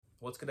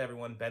What's good,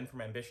 everyone? Ben from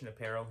Ambition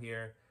Apparel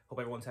here. Hope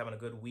everyone's having a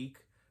good week.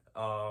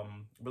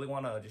 Really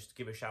want to just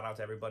give a shout out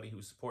to everybody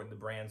who's supporting the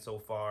brand so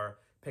far.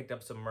 Picked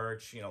up some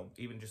merch,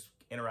 even just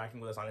interacting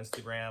with us on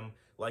Instagram,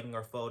 liking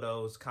our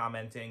photos,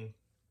 commenting.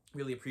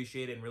 Really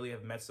appreciate it, and really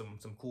have met some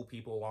cool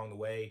people along the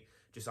way,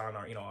 just on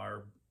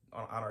our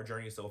on our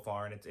journey so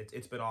far, and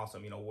it's been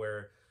awesome.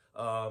 We're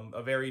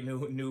a very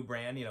new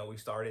brand. We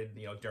started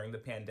during the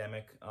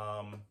pandemic.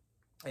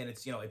 And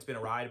it's been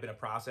a ride, been a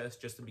process,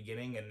 just the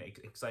beginning, and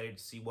excited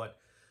to see what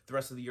the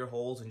rest of the year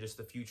holds and just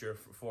the future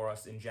for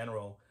us in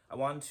general. I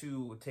wanted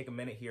to take a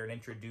minute here and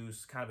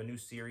introduce kind of a new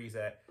series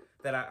that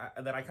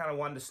I kind of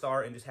wanted to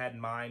start and just had in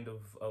mind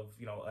of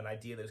an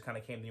idea that just kind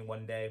of came to me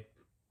one day.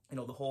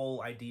 The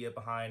whole idea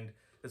behind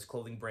this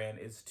clothing brand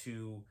is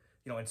to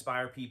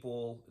inspire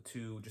people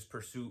to just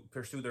pursue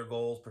their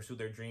goals, pursue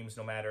their dreams,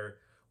 no matter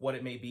what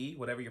it may be.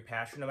 Whatever you're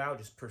passionate about,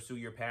 just pursue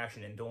your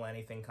passion and don't let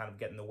anything kind of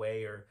get in the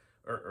way or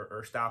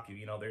stop you.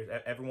 There's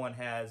everyone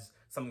has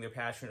something they're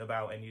passionate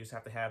about, and you just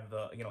have to have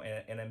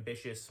an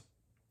ambitious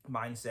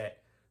mindset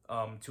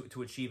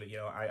to achieve it.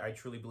 I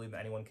truly believe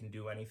that anyone can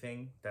do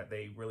anything that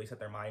they really set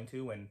their mind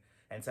to, and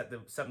set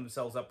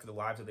themselves up for the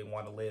lives that they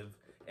want to live.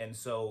 And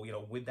so,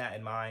 with that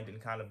in mind and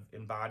kind of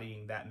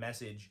embodying that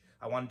message,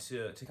 I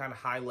wanted to kind of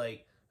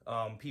highlight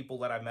people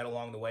that I've met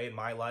along the way in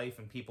my life,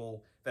 and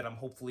people that I'm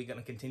hopefully going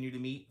to continue to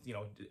meet,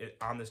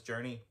 on this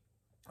journey,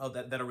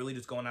 that are really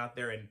just going out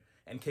there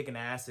and kicking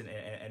ass,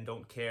 and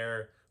don't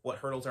care what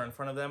hurdles are in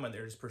front of them, and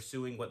they're just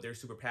pursuing what they're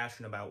super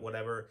passionate about,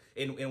 whatever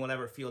in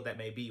whatever field that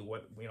may be.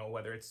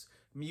 Whether it's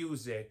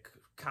music,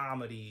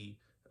 comedy,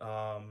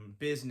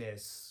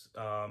 business,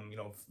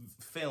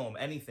 film,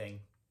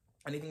 anything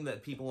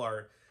that people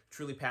are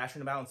truly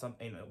passionate about, and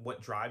something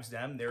what drives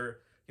them. They're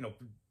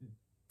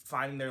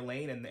finding their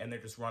lane, and they're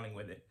just running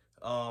with it.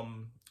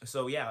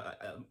 So yeah,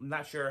 I'm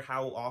not sure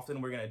how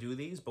often we're gonna do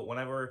these, but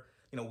whenever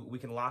we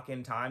can lock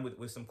in time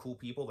with some cool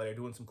people that are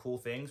doing some cool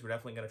things, we're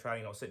definitely gonna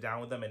try to sit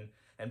down with them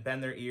and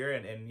bend their ear,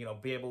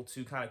 and be able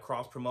to kind of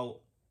cross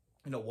promote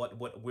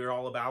what we're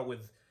all about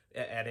with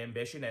at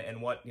Ambition,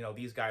 and what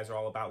these guys are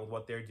all about with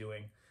what they're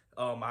doing.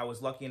 I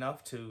was lucky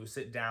enough to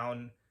sit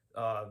down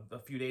a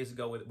few days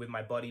ago with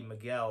my buddy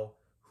Miguel,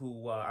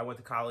 who I went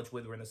to college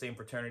with. We're in the same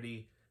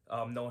fraternity.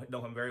 Know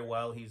him very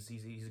well. He's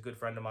a good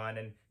friend of mine,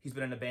 and he's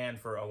been in a band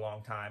for a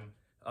long time.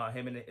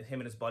 Him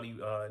and his buddy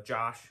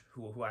Josh,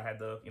 who I had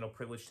the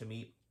privilege to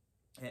meet,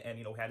 and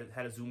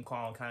had a Zoom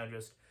call, and kind of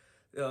just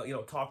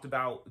talked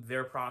about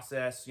their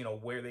process,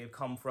 where they've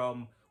come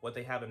from, what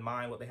they have in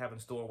mind, what they have in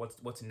store,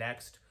 what's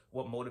next,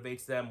 what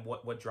motivates them,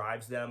 what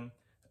drives them.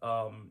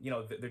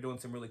 They're doing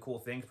some really cool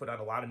things. Put out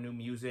a lot of new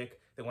music.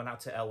 They went out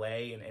to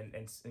LA,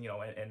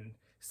 and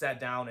sat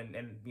down,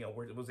 and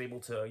was able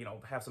to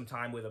have some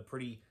time with a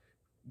pretty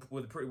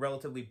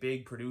relatively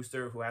big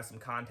producer who has some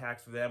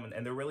contacts for them,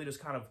 and they're really just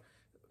kind of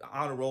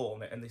on a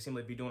roll, and they seem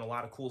to be doing a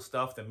lot of cool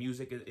stuff. The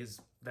music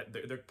is that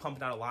they're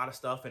pumping out a lot of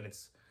stuff, and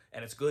it's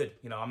good.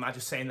 I'm not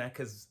just saying that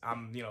because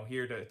I'm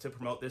here to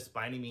promote this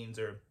by any means,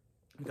 or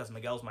because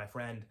Miguel's my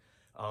friend.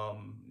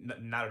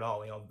 Not at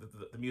all.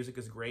 The music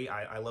is great.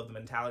 I love the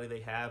mentality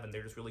they have, and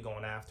they're just really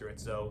going after it.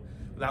 So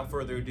without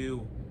further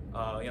ado,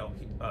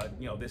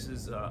 this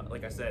is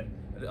like I said,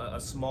 a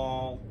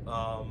small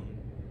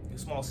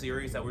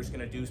series that we're just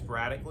gonna do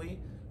sporadically.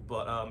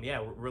 But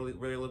yeah, we're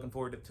really looking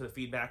forward to the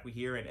feedback we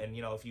hear, and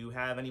if you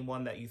have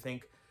anyone that you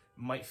think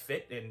might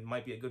fit and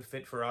might be a good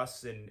fit for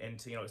us, and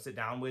to sit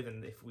down with,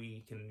 and if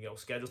we can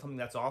schedule something,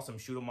 that's awesome.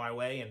 Shoot them my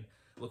way, and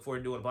look forward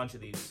to doing a bunch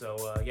of these.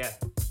 So yeah,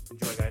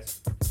 enjoy, guys.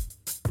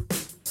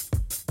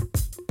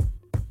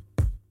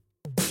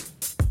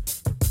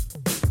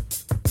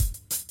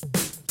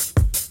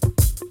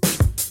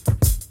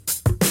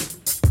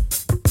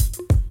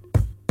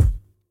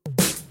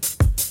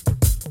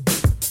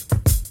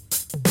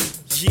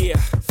 Yeah,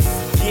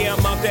 yeah,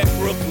 I'm out at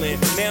Brooklyn.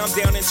 Now I'm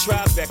down in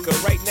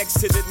Tribeca, right next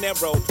to De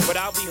Niro. But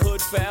I'll be hood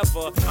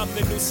forever. I'm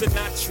the new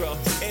Sinatra.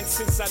 And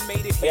since I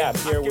made it Yeah, here, I'm I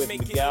here can with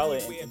make it Miguel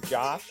anywhere. and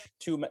Josh,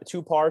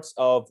 two parts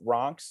of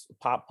Ronx,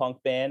 pop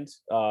punk band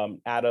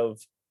out of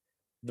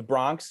the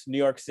Bronx, New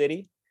York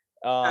City.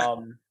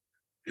 Um,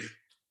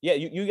 yeah,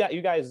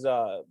 you guys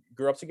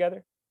grew up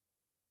together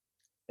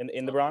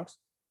in the Bronx,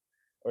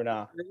 or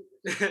not?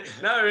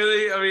 Not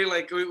really. I mean,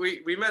 like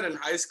we met in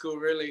high school,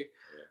 really,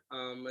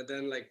 and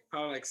then like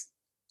probably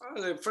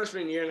like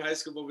freshman year in high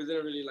school, but we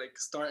didn't really like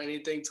start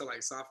anything till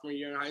like sophomore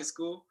year in high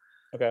school.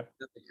 Okay.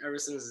 Like, ever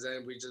since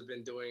then, we just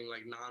been doing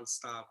like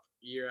nonstop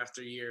year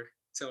after year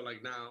till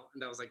like now,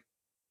 and that was like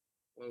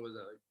when was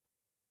that, like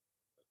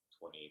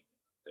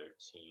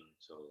 2013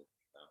 so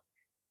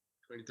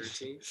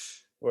 2013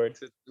 Word.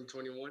 to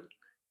 2021.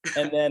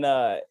 And then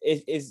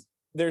is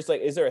there's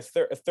like is there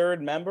a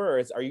third member,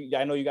 or are you?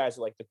 I know you guys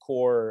are like the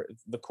core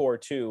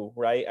two,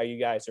 right? You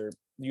guys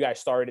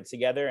started it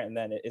together, and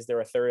then is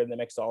there a third in the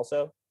mix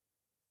also?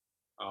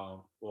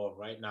 well,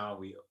 right now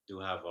we do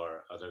have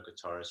our other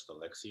guitarist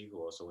Alexi,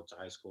 who also went to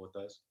high school with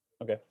us.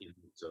 Okay. He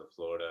moved to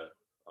Florida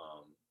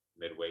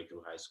midway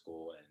through high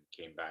school and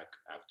came back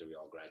after we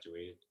all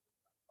graduated.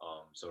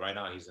 So right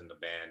now he's in the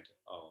band.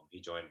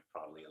 He joined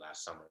probably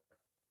last summer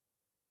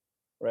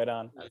Right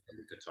on. as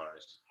the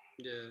guitarist.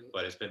 Yeah.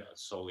 But it's been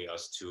solely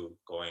us two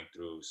going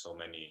through so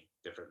many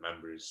different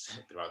members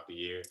throughout the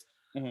year.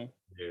 Hmm.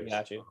 There's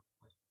Got you.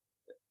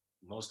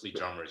 mostly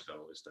drummers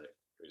though. It's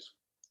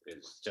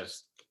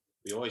just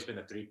we've always been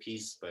a three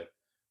piece, but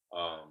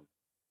um,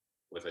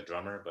 with a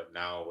drummer. But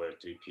now we're a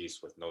three piece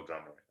with no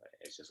drummer.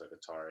 It's just a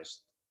guitarist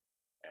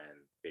and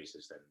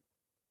bassist and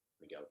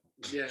Miguel.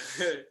 Yeah.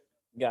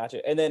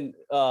 Gotcha. And then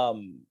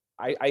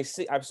I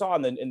saw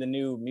in the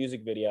new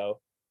music video,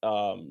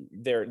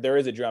 there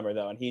is a drummer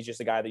though, and he's just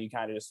a guy that you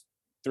kind of just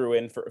threw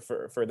in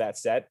for that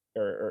set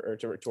or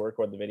to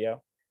record the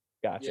video.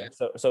 Gotcha. Yeah.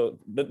 So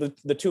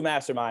the two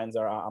masterminds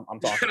are I'm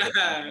talking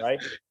about,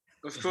 right?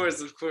 Of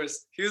course.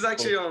 He was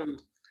actually our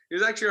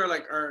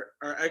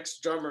ex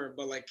drummer,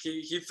 but like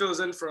he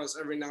fills in for us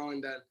every now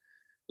and then.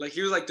 Like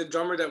he was like the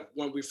drummer that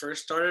when we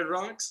first started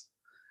Ronx.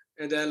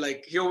 And then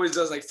like he always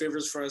does like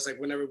favors for us, like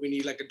whenever we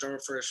need like a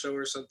drummer for a show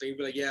or something, he'd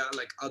be like, yeah,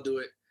 like I'll do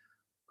it.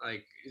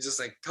 Like it just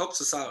like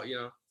helps us out,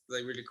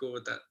 like really cool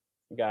with that.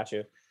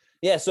 Gotcha.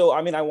 Yeah, so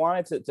I mean, I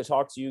wanted to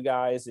talk to you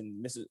guys,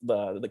 and this is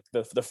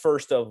the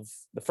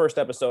first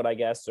episode, I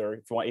guess, or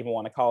if you even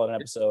want to call it an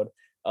episode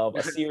of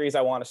a series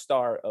I want to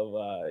start of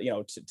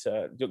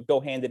to go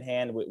hand in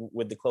hand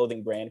with the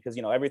clothing brand, because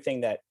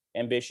everything that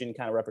Ambition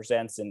kind of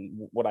represents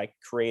and what I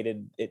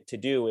created it to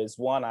do is,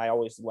 one, I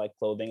always like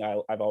clothing.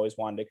 I've always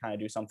wanted to kind of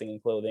do something in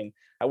clothing.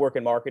 I work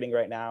in marketing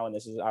right now, and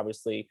this is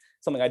obviously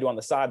something I do on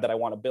the side that I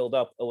want to build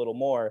up a little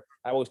more.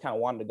 I always kind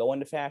of wanted to go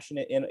into fashion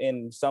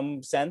in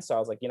some sense. So I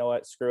was like, you know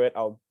what, screw it.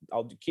 I'll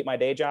keep my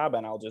day job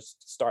and I'll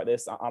just start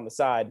this on the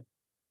side.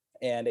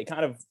 And it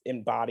kind of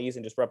embodies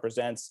and just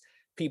represents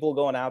people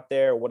going out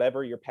there,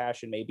 whatever your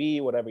passion may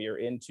be, whatever you're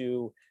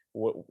into,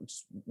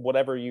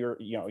 whatever you're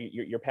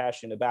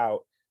passionate about.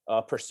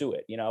 Pursue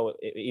it,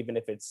 even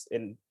if it's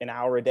in an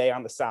hour a day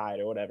on the side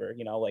or whatever,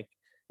 like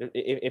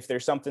if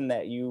there's something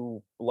that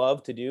you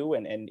love to do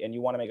and you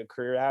want to make a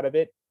career out of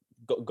it,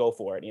 go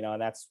for it, and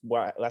that's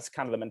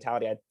kind of the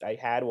mentality I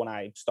had when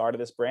I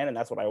started this brand, and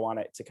that's what I want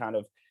it to kind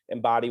of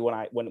embody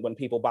when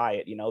people buy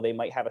it. They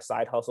might have a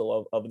side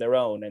hustle of their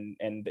own,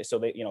 and so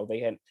they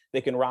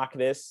can rock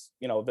this,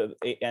 the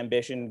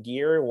Ambition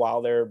gear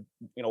while they're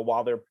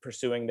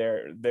pursuing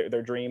their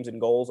dreams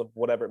and goals of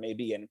whatever it may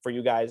be. And for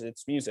you guys,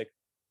 it's music.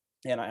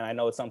 And I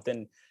know it's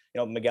something,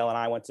 Miguel and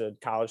I went to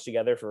college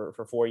together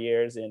for 4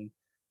 years. And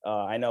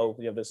I know,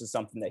 this is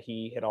something that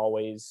he had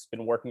always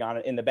been working on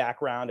in the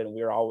background. And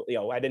we were all,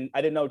 I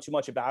didn't know too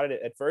much about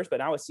it at first, but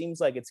now it seems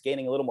like it's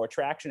gaining a little more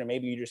traction, or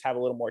maybe you just have a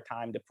little more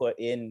time to put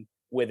in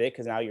with it,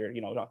 because now you're,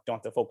 don't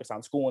have to focus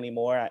on school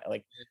anymore.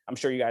 I'm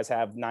sure you guys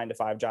have 9 to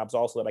 5 jobs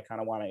also that I kind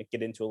of want to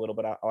get into a little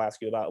bit. I'll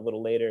ask you about a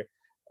little later.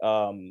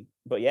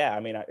 But yeah, I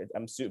mean,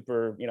 I'm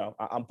super,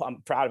 I'm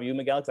proud of you,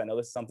 Miguel, because I know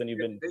this is something you've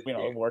been,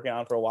 working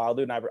on for a while,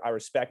 dude. And I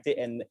respect it.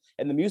 And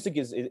the music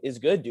is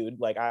good, dude.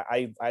 Like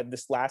I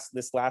this last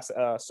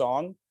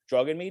song,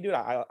 Drugging Me, dude,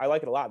 I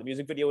like it a lot. The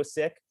music video was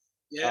sick.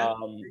 Yeah.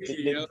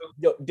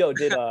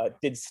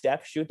 Did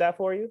Steph shoot that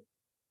for you?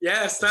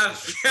 Yeah,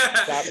 Steph.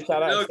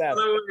 Shout out Steph.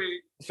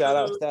 Shout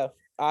out Steph.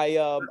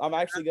 I'm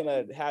actually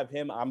gonna have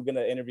him. I'm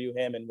gonna interview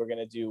him, and we're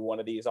gonna do one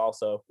of these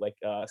also, like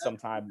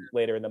sometime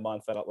later in the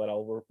month that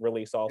I'll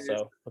release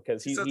also,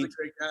 because he's a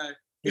great guy.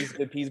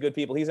 He's good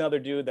people. He's another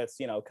dude that's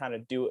kind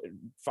of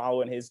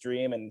following his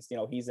dream, and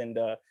he's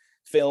into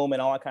film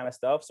and all that kind of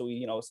stuff. So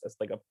it's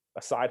like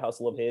a side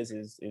hustle of his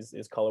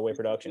is Colorway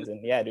Productions,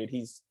 and yeah, dude,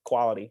 he's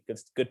quality.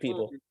 Good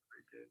people.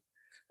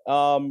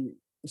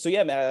 So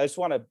yeah, man, I just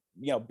want to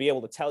be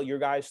able to tell your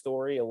guys'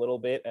 story a little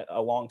bit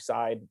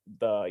alongside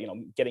the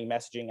getting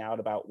messaging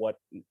out about what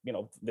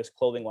this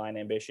clothing line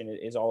Ambition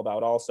is all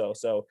about also.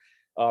 So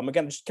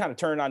again, just kind of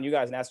turn on you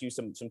guys and ask you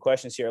some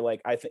questions here. Like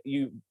I think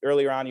you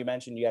earlier on you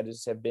mentioned you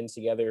guys have been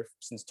together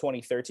since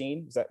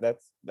 2013. Is that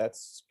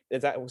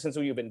since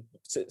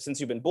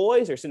you've been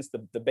boys, or since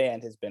the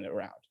band has been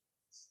around?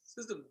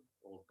 Since the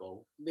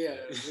both. Yeah.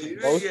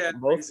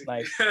 Both.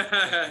 Nice.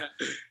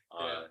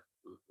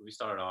 We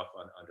started off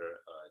under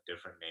a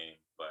different name,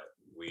 but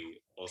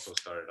we also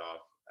started off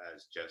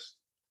as just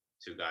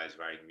 2 guys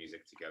writing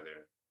music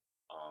together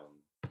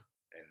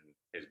in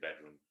his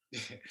bedroom.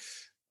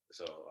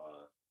 So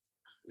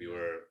we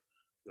were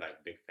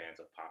like big fans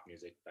of pop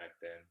music back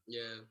then.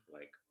 Yeah.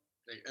 Like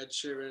Ed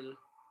Sheeran,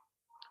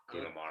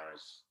 Bruno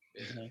Mars,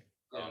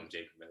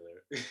 Jake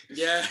Miller.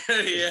 Yeah.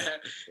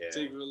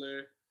 Jake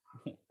Miller.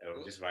 And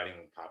we're just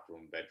writing pop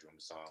room bedroom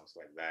songs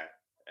like that,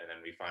 and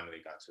then we finally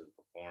got to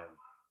perform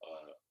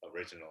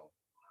original,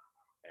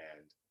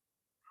 and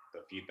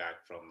the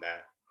feedback from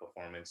that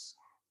performance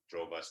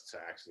drove us to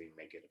actually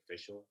make it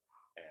official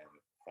and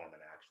form an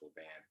actual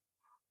band.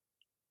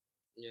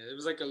 Yeah, it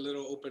was like a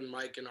little open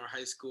mic in our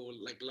high school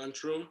like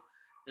lunchroom,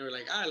 and we're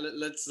like,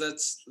 let's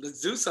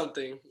do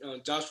something.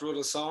 Josh wrote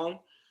a song,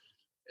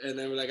 and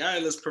then we're like, all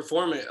right, let's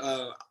perform it.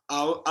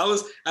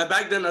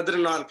 Back then I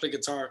didn't know how to play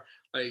guitar.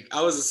 Like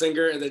I was a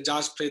singer, and then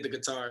Josh played the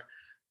guitar,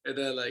 and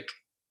then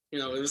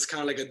it was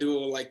kind of like a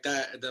duo like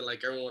that, and then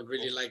like everyone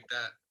really liked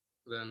that.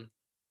 Then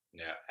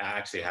Yeah, I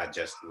actually had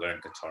just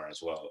learned guitar as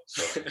well.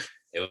 So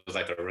it was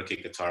like a rookie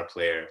guitar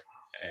player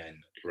and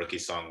rookie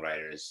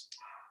songwriters,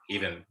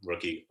 even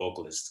rookie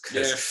vocalists.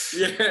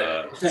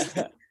 yeah, 'Cause,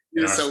 yeah.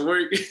 in It's our so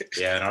work.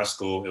 yeah, in our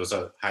school, it was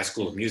a high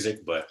school of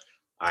music, but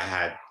I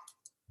had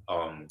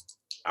um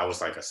I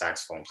was like a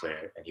saxophone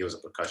player and he was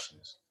a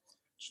percussionist.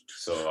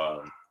 So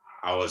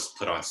I was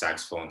put on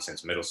saxophone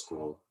since middle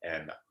school,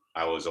 and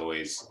I was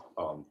always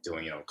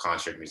doing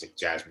concert music,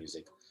 jazz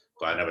music,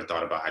 but I never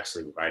thought about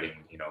actually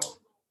writing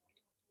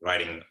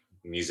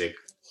music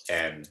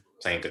and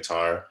playing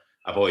guitar.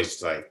 I've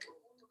always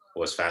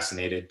was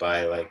fascinated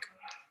by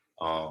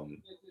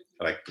um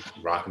like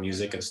rock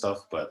music and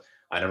stuff, but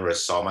I never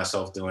saw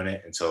myself doing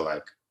it until I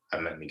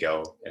met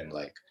Miguel, and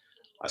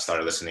I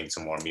started listening to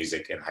more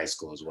music in high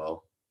school as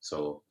well.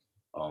 So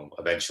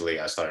eventually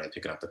I started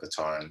picking up the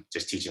guitar and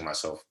just teaching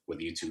myself with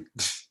YouTube.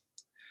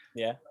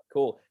 Yeah,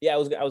 cool. Yeah, I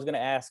was gonna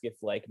ask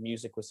if like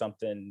music was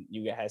something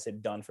you guys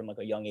had done from like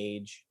a young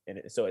age,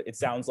 and so it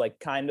sounds like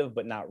kind of,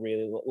 but not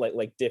really,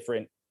 like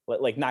different,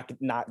 like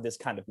not this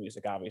kind of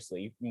music,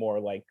 obviously, more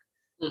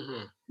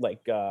Hmm.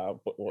 like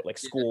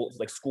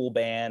school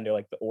band, or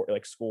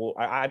like school.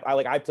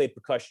 I played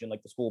percussion in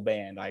like the school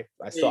band. I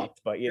Hey,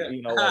 sucked, but yeah.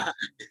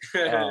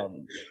 like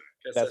um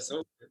Guess that's that's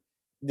so.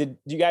 did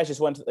you guys just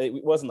went to, it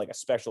wasn't like a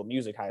special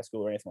music high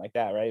school or anything like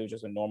that, right? It was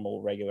just a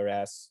normal regular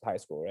ass high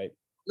school, right?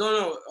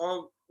 No,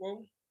 no.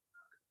 Well,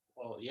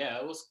 Well, yeah,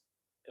 it was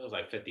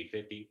like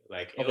 50-50.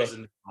 Like it Okay. was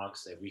in the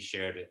Bronx, and we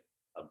shared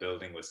a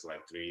building with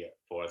like 3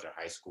 4 other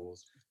high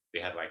schools. They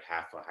had like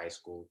half a high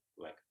school,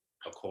 like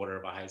a quarter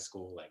of a high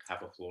school, like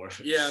half a floor.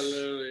 yeah,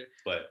 literally.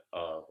 But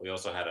we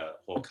also had a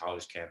whole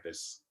college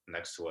campus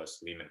next to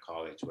us, Lehman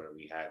College, where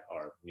we had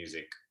our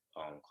music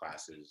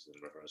classes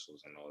and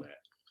rehearsals and all that.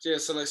 Yeah,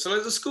 so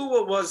the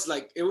school was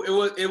like it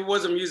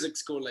was a music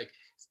school. Like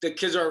the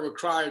kids are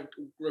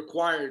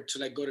required to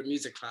like go to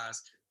music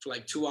class for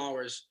like 2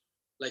 hours,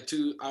 like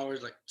 2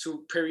 hours, like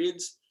two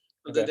periods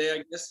of the Okay. day,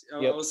 I guess I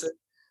Yep. would say.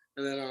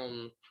 And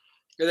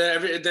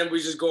then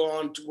we just go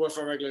on to work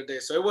for a regular day.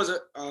 So it was a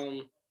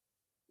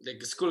like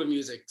a school of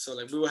music. So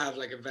like we would have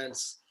like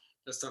events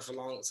and stuff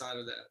alongside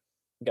of that.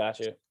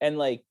 Gotcha. And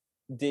like,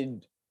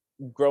 did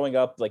growing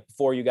up, like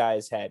before you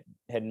guys had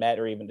met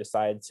or even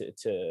decided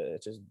to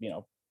just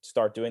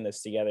start doing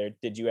this together,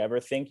 did you ever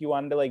think you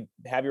wanted to like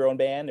have your own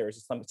band, or is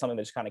it something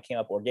that just kind of came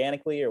up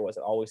organically, or was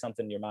it always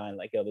something in your mind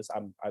like, yo,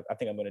 I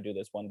think I'm going to do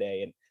this one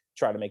day and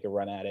try to make a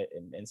run at it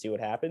and see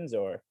what happens,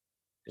 or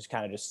just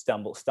kind of just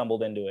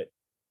stumbled into it?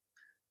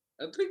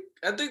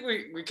 I think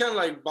we kind of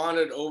like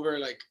bonded over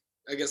like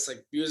I guess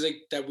like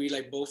music that we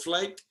like both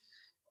liked,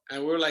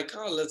 and we were like,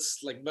 oh, let's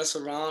like mess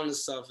around and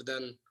stuff.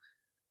 Then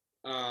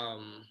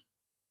um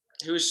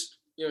he was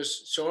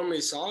showing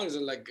me songs,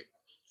 and like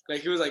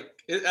he was like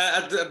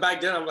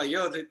back then I'm like,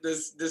 yo,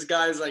 this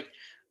guy's like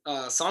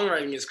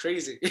songwriting is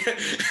crazy.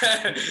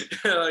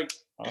 Like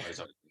Oh.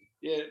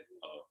 yeah,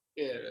 Oh,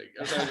 yeah, like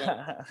I'm talking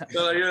about.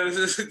 So like, yo,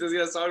 this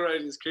guy's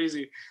songwriting is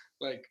crazy.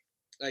 Like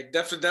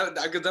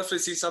definitely, I could definitely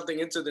see something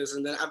into this.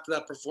 And then after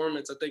that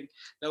performance, I think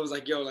that was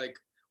like, yo, like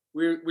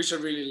we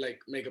should really like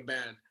make a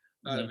band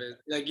out of it.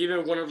 Like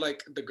even one of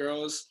like the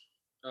girls,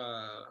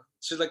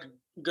 she's like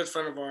a good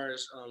friend of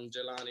ours,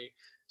 Jelani.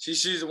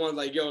 She's the one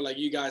like, yo, like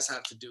you guys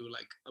have to do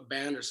like a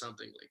band or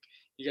something. Like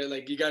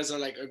you guys are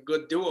like a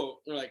good duo.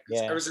 We're like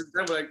Yeah. ever since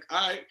then we're like,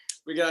 all right,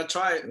 we gotta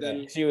try it. Yeah.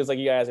 Then She was like,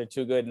 you guys are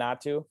too good not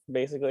to,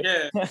 basically.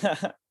 yeah,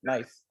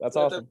 Nice. That's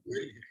awesome.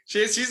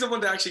 She's the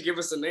one that actually gave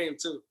us the name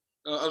too.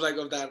 Of like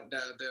of that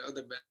the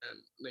other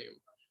band name.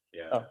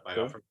 yeah. Oh, Like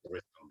cool. our first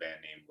original band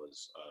name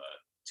was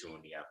 2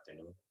 in the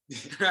afternoon.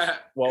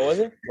 What was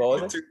it?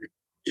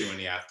 2 in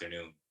the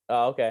afternoon.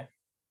 Oh, okay.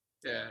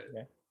 Yeah.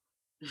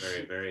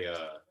 Very, very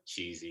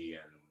cheesy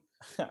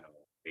and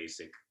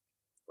basic,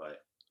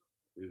 but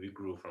we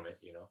grew from it,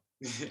 Yeah,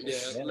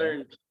 Yeah,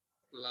 learned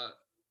a lot.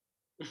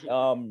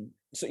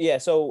 So yeah,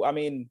 so I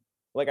mean,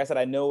 like I said,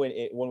 I know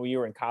when we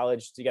were in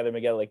college together,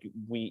 Miguel, like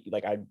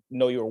I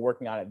know you were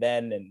working on it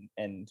then,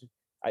 and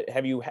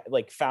have you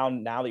like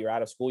found now that you're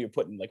out of school, you're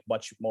putting like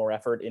much more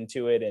effort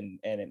into it, and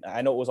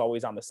I know it was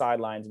always on the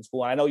sidelines in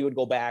school. And I know you would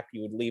go back,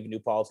 you would leave New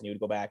Paltz, and you would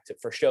go back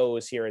for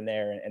shows here and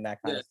there and that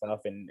kind of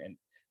stuff,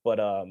 but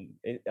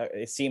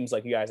it seems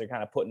like you guys are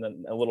kind of putting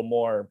a little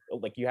more,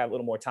 like you have a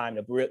little more time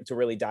to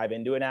really dive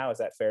into it now. Is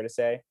that fair to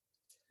say?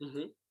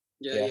 Mm-hmm.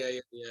 Yeah.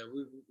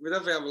 We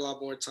definitely have a lot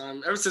more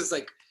time ever since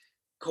like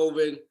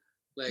COVID,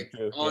 like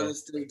True, all yeah.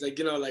 these things, like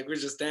like we're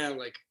just damn,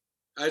 like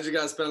I just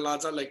gotta spend a lot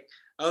of time. Like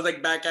I was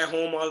like back at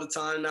home all the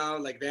time now,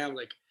 like damn,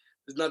 like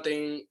there's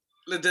nothing,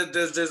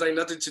 there's like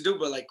nothing to do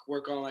but like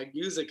work on like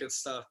music and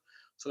stuff.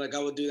 So like I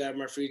would do that in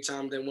my free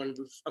time. Then when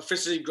we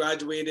officially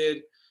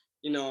graduated,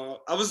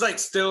 I was like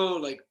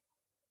still like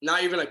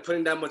not even like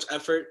putting that much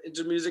effort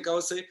into music. I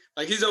would say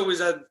like he's always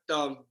had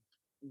done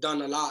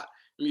a lot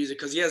in music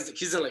because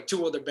he's in like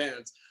 2 other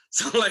bands.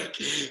 So like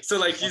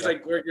he's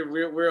like working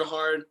real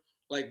hard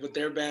like with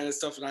their band and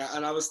stuff.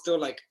 And I was still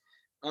like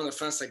on the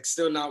fence, like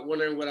still not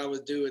wondering what I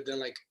would do. And then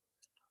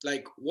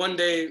like one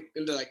day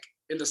in the like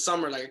in the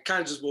summer, like I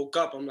kind of just woke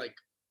up. I'm like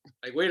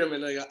wait a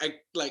minute,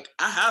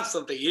 I have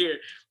something here.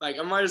 Like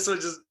I might as well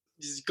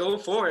just go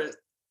for it.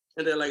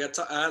 And then like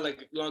I had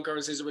like a long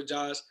conversation with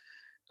Josh,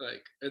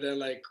 like, and then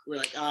like we're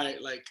like, all right,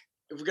 like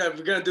if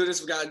we're gonna do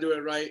this, we gotta do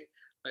it right.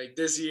 Like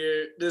this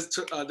year is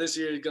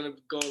gonna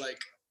go like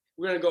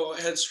we're gonna go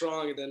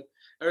headstrong. And then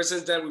ever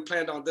since then we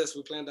planned on this,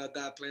 we planned out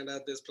that, planned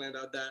out this, planned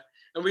out that,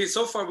 and we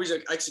so far we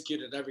just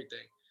executed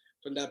everything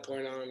from that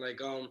point on.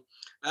 Like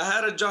I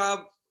had a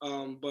job,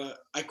 but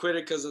I quit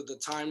it because of the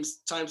time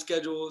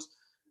schedules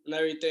and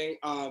everything.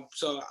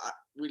 So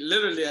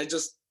I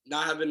just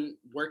not have been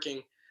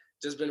working,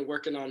 just been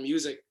working on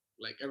music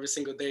like every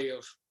single day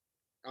of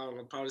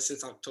probably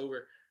since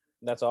October.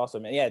 That's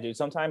awesome. And yeah, dude,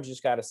 sometimes you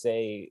just gotta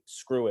say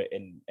screw it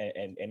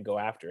and go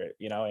after it,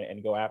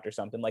 and go after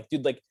something. Like,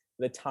 dude, like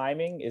the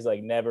timing is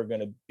like never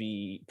gonna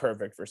be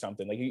perfect for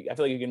something. Like I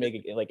feel like you can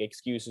make like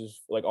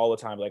excuses like all the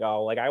time, like,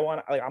 oh, like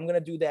I'm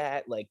gonna do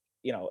that, like,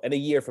 in a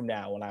year from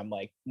now when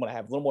when I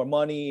have a little more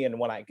money and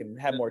when I can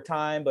have more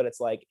time. But it's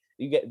like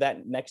you get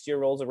that next year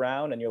rolls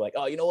around and you're like,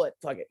 oh, you know what?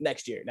 Fuck it,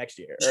 next year. Yeah,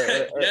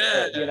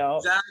 Exactly.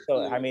 So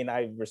I exactly. mean,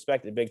 I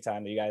respect it big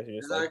time that you guys are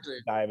just Exactly.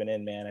 like diving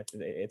in, man.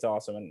 It's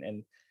awesome.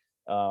 And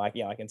I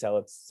can tell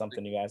it's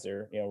something you guys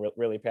are,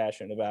 really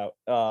passionate about.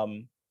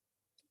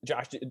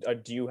 Josh,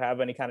 do you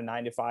have any kind of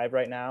 9 to 5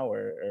 right now,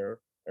 or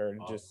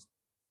just?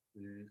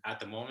 At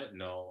the moment,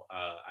 no.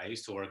 I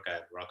used to work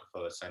at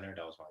Rockefeller Center.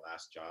 That was my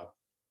last job.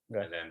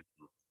 Okay. And then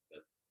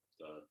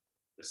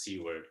the C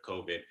word,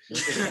 COVID.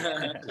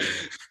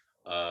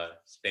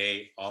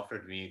 They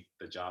offered me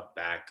the job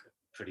back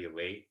pretty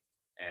late,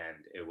 and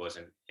it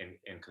wasn't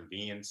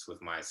inconvenience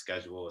with my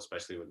schedule,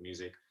 especially with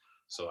music.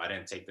 So I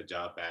didn't take the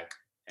job back,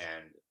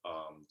 and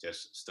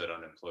just stood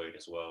unemployed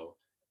as well.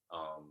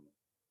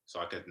 So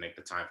I could make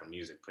the time for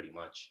music pretty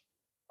much.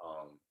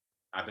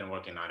 I've been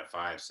working 9 to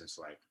 5 since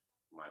like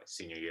my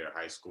senior year of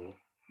high school,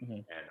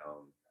 and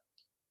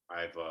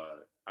I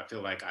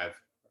feel like I've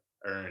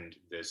earned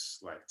this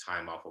like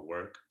time off of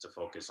work to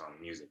focus on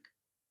music.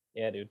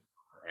 Yeah, dude.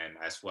 And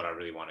that's what I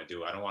really want to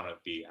do. I don't want to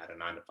be at a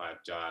 9 to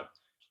 5 job,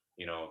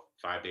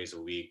 5 days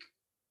a week,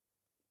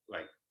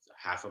 like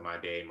half of my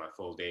day, my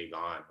full day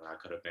gone. I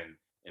could have been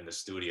in the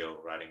studio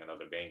writing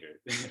another banger,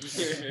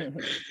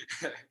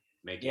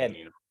 making,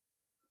 yeah.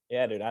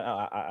 Yeah, dude.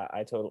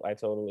 I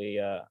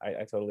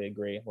totally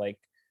agree. Like,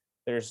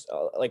 there's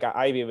like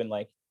I've even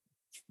like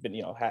been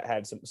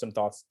had some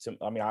thoughts to.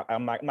 I mean,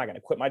 I'm not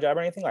gonna quit my job or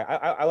anything. Like,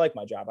 I like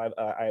my job.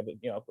 I have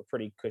a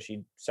pretty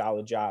cushy,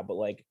 solid job, but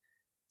like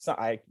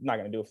I'm not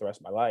gonna do it for the rest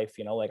of my life.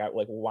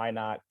 Like why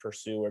not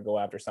pursue or go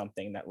after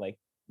something that like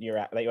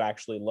that you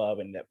actually love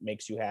and that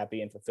makes you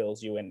happy and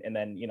fulfills you, and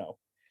then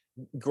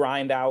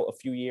grind out a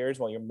few years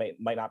while you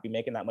might not be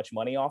making that much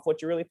money off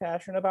what you're really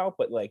passionate about,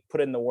 but like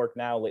put in the work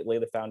now, lay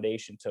the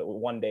foundation to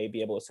one day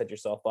be able to set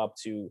yourself up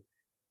to,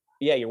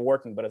 yeah, you're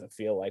working, but it doesn't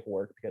feel like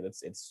work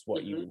because it's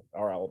what you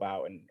are all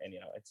about. And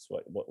it's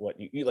what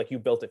you like, you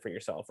built it for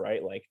yourself,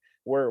 right? Like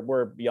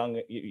we're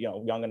young,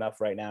 young enough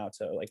right now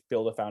to like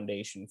build a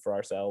foundation for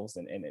ourselves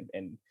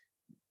and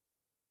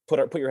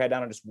put your head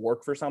down and just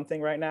work for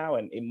something right now.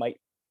 And it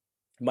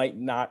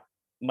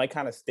might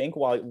kind of stink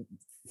while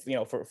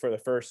for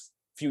the first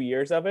few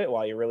years of it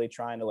while you're really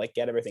trying to like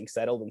get everything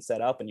settled and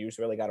set up, and you just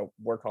really got to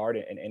work hard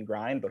and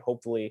grind. But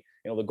hopefully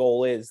the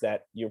goal is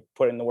that you're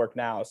putting the work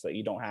now so that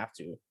you don't have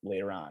to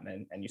later on,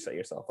 and you set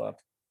yourself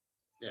up.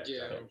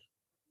 Yeah.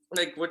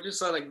 Like what you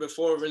said like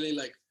before really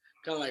like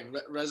kind of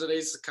like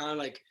resonates, kind of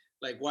like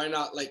why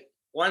not like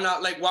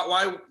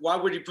why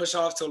would you push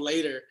off till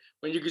later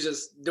when you could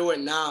just do it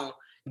now?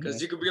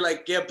 Because you could be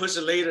like, yeah, push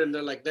it later, and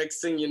then like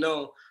next thing you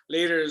know,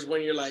 later is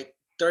when you're like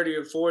 30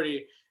 or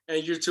 40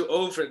 and you're too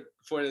old for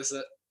this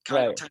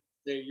kind of time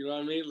thing, you know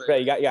what I mean? Like, right,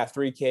 you got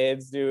 3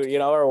 kids, dude,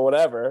 or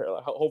whatever.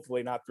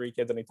 Hopefully not 3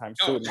 kids anytime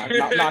soon.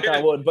 Knock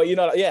on wood. But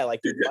yeah,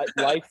 like dude,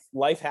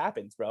 life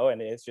happens, bro,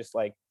 and it's just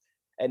like,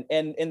 and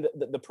in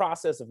the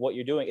process of what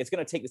you're doing, it's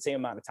gonna take the same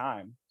amount of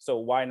time. So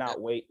why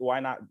not wait? Why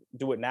not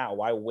do it now?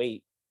 Why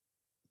wait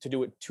to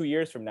do it 2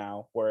 years from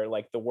now, where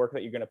like the work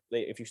that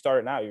if you start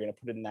it now, you're gonna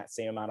put in that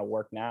same amount of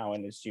work now,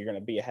 and you're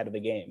gonna be ahead of the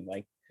game.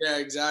 Like, yeah,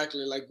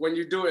 exactly. Like when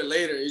you do it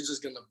later, you're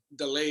just gonna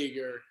delay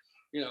your,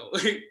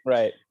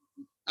 right.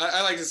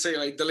 I like to say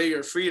like delay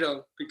your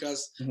freedom,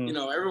 because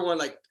everyone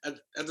like at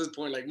this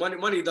point like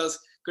money does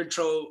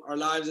control our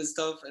lives and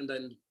stuff, and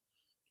then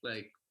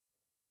like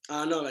I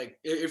don't know, like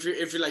if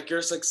you like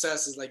your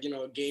success is like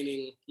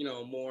gaining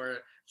more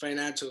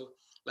financial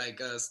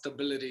like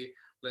stability,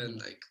 then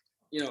like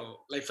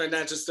like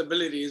financial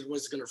stability is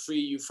what's gonna free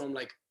you from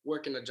like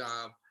working a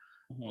job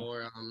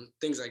or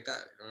things like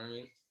that. You know what I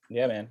mean?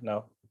 Yeah, man.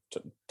 No,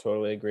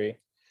 totally agree.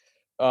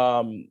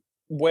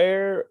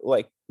 Where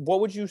like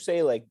what would you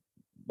say like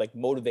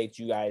motivates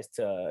you guys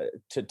to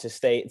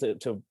stay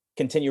to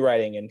continue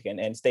writing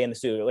and stay in the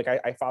studio? Like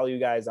I follow you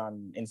guys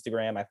on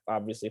Instagram. I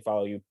obviously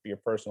follow your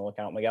personal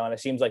account, Miguel, and it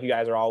seems like you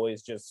guys are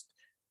always just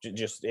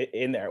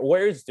in there.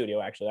 Where is the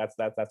studio actually?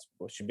 That's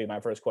what should be my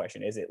first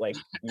question. Is it like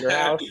your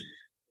house?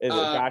 Is it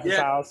Josh's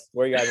house?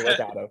 Where you guys work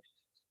out of?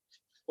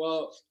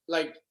 Well,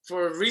 like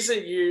for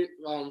recent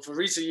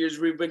years,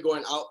 we've been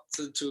going out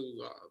to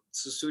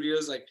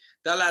studios. Like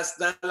that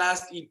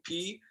last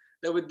EP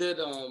that we did,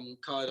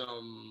 called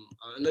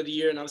Another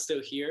Year and I'm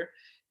Still Here.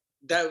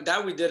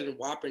 That we did in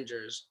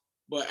Wappingers.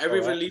 But Oh,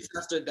 every wow. release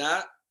after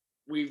that,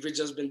 we've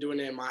just been doing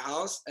it in my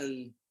house,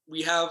 and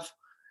we have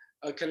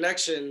a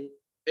connection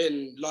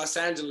in Los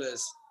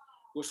Angeles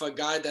with a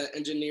guy that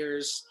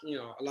engineers,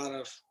 a lot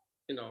of,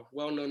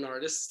 well-known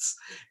artists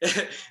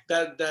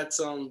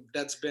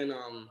that's been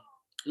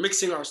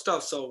mixing our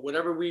stuff. So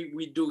whatever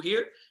we do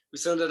here, we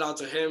send it out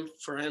to him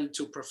for him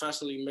to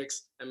professionally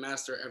mix and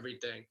master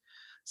everything.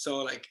 So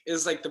like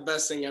it's like the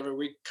best thing ever.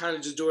 We kind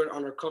of just do it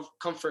on our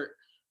comfort,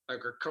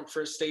 like our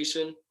comfort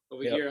station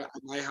over Yep. here at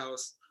my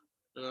house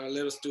in our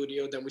little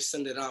studio. Then we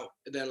send it out.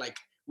 And then like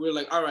we're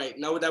like, all right,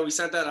 now that we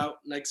sent that out,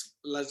 next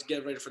let's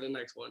get ready for the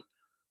next one,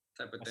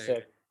 type of That's thing.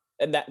 sick.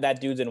 And that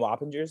dude's in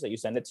Wappingers that you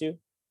send it to?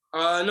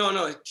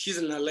 No, he's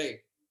in LA.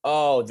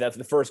 Oh, that's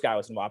the first guy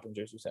was in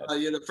Wappingers, you said.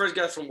 Yeah, the first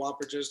guy from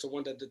Wappingers, the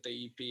one that did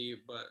the EP,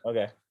 but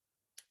Okay,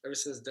 ever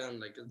since then,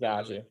 like it's been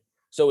got LA. you.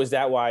 So is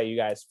that why you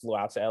guys flew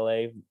out to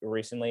LA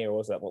recently, or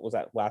what was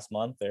that last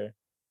month or?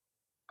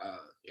 Yeah,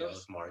 it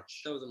was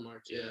March. That was in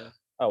March, yeah.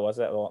 Oh, was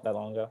that that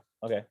long ago?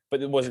 Okay,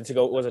 but was it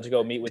to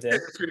go meet with him?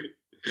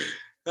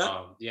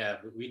 Yeah,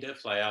 we did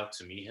fly out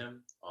to meet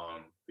him.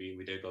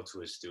 We did go to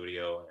his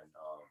studio and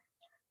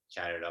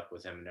chatted up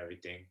with him and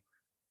everything.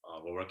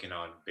 We're working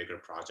on bigger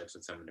projects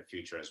with him in the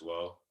future as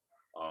well.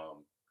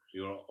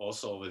 We were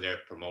also over there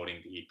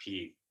promoting the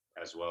EP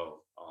as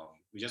well.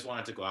 We just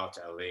wanted to go out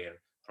to LA and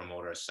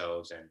promote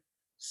ourselves and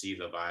see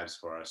the vibes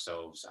for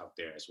ourselves out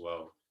there as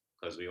well,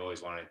 because we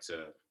always wanted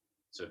to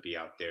be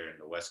out there in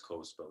the West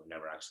Coast, but we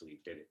never actually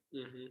did it.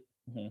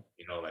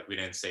 You know, like we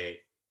didn't say,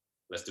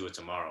 let's do it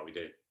tomorrow. We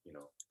did it, you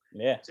know.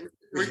 Yeah.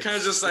 We kind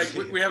of just like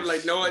we have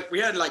like we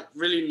had like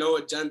really no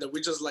agenda. We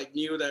just like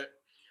knew that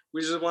we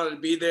just wanted to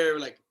be there.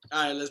 Like,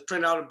 all right, let's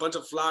print out a bunch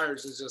of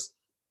flyers and just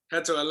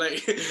head to LA.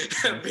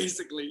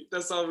 Basically,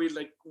 that's all we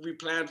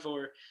planned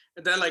for.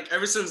 And then like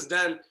ever since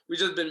then, we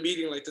just been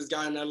meeting like this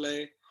guy in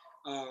LA.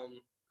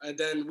 And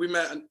then we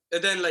met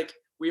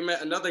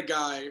another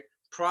guy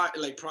prior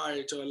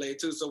to LA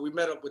too. So we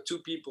met up with two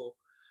people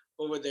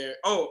over there.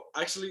 Oh,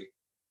 actually,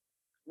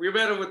 we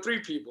met up with three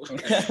people.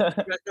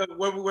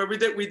 where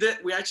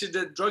we actually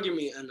did Druggy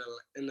Me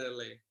in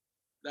LA.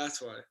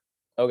 That's why.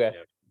 Okay.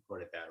 Yeah, we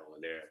recorded that over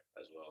there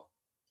as well.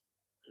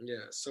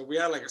 Yeah, so we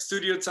had like a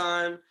studio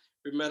time.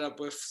 We met up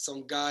with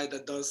some guy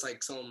that does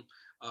like some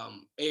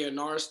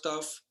A&R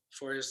stuff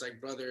for his like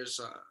brother's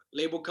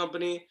label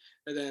company,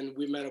 and then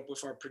we met up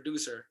with our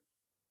producer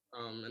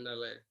in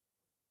LA.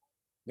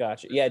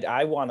 Gotcha. Yeah,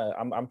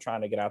 I'm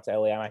trying to get out to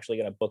LA. I'm actually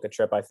gonna book a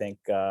trip, I think.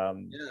 Yeah,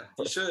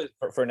 you should.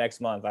 For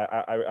next month.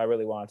 I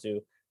really want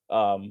to.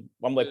 I'm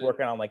like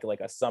working on like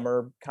a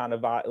summer kind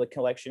of like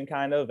collection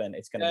kind of, and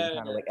it's gonna be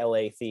kind of like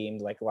LA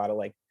themed, like a lot of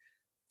like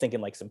thinking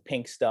like some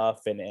pink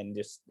stuff and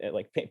just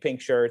like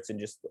pink shirts and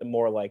just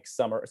more like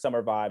summer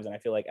vibes. And I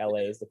feel like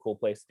LA is the cool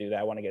place to do that.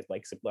 I want to get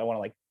like I want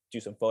to like do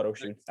some photo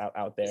shoots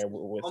out there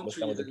with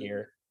some of the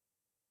gear.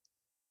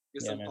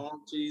 Get some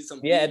palm trees,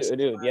 some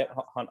dude. Yeah,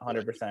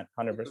 100%.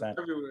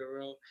 Everywhere,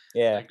 bro.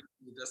 Yeah, like,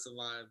 that's the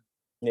vibe.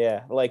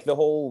 Yeah, like the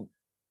whole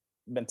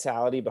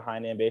mentality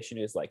behind Ambition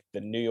is like the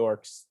New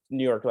York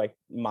like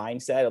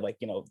mindset of like,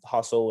 you know,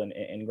 hustle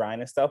and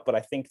grind and stuff. But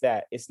I think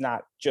that it's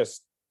not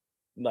just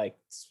like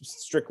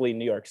strictly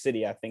New York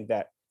City. I think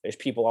that there's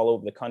people all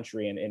over the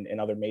country and in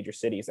other major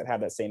cities that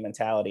have that same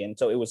mentality. And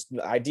so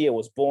the idea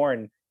was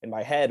born in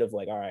my head of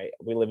like, all right,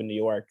 we live in New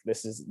York.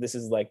 This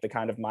is like the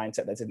kind of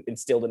mindset that's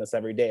instilled in us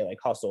every day, like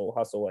hustle,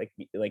 like,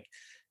 you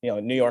know,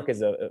 New York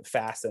is a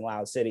fast and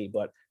loud city,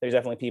 but there's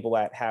definitely people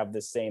that have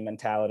the same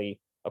mentality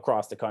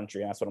across the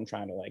country. And that's what I'm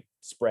trying to like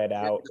spread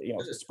out, you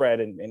know, spread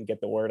and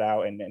get the word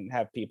out and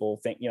have people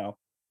think, you know,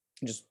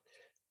 just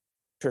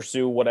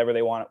pursue whatever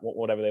they want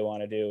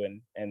to do.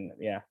 And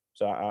yeah.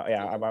 So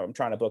I'm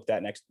trying to book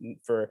that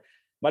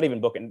might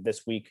even book it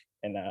this week.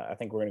 And I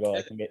think we're going to go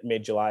like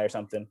mid-July or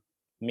something.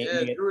 Me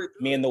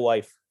and the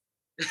wife.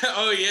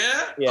 Oh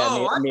yeah.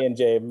 Yeah. Me and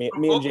Jay. Me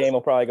and Jay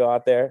will probably go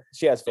out there.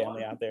 She has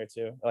family out there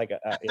too. Like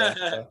yeah.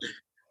 So.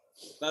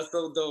 That's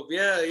so dope.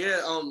 Yeah.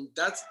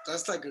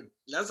 That's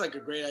like a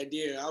great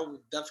idea. I would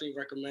definitely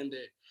recommend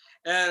it.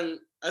 And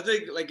I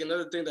think like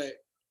another thing that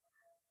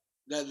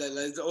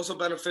is also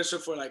beneficial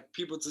for like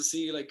people to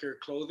see like your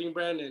clothing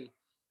brand in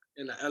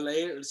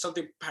LA or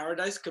something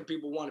paradise, because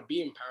people want to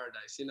be in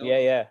paradise, you know?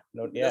 Yeah.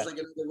 That's like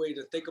another way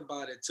to think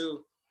about it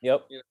too.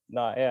 Yep. You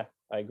know? No, yeah,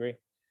 I agree.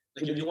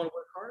 Like if you want to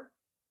work hard.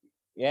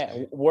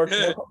 Yeah,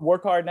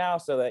 work hard now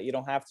so that you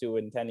don't have to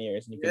in 10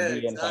 years and you can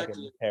be in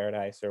fucking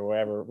paradise or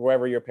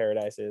wherever your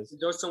paradise is.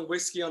 Enjoy some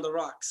whiskey on the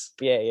rocks.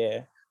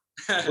 Yeah.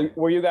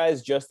 Were you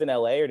guys just in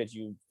LA or did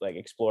you like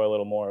explore a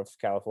little more of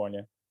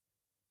California?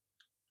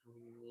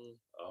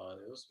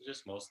 It was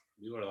just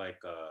we were like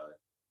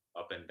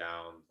up and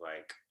down,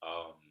 like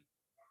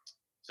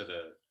to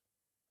the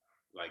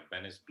like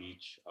Venice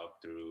Beach up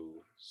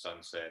through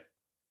Sunset,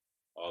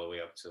 all the way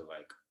up to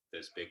like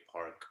this big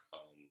park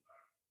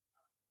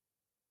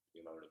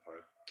You remember the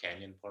park?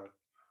 Canyon Park,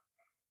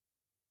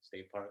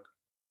 State Park.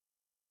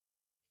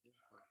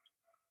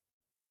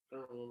 I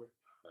don't remember.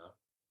 No.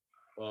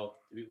 Well,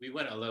 we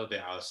went a little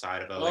bit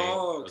outside of LA.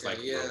 Oh, It was okay,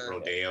 like yeah.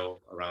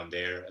 rodeo around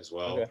there as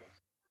well. Okay.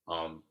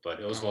 But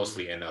it was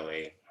mostly in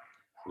LA.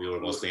 We were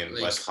mostly in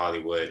Like, West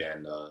Hollywood,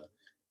 and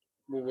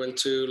we went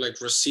to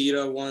like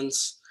Reseda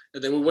once,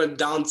 and then we went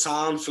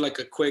downtown for like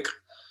a quick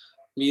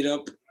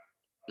meetup.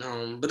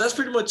 But that's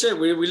pretty much it.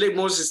 We like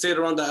mostly stayed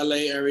around the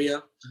LA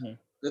area. Mhm.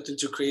 Nothing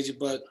too crazy,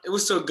 but it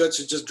was still good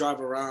to just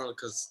drive around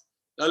because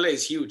LA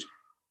is huge.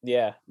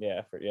 Yeah.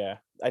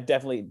 I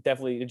definitely.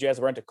 Did you guys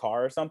rent a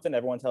car or something?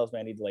 Everyone tells me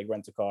I need to like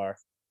rent a car.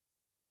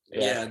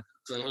 Yeah,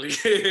 definitely.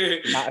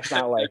 It's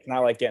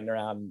not like getting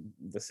around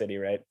the city,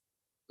 right?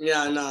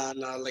 Yeah, nah.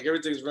 Like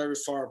everything's very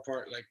far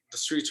apart. Like the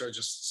streets are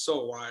just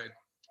so wide.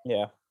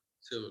 Yeah.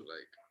 Too.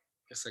 Like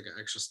it's like an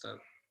extra step.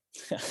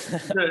 A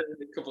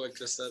couple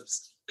extra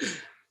steps.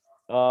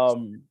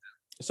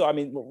 So I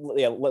mean,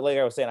 yeah, like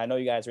I was saying, I know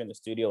you guys are in the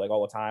studio like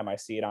all the time. I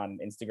see it on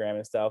Instagram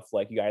and stuff.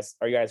 Like, you guys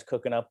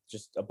cooking up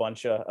just a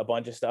bunch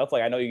of stuff?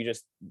 Like, I know you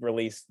just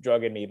released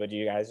Drug in Me, but do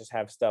you guys just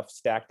have stuff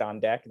stacked on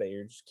deck that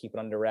you're just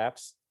keeping under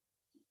wraps?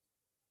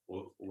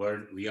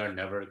 we are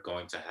never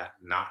going to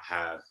not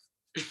have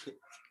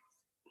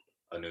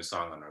a new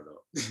song on our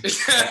belt.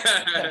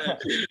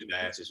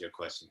 That answers your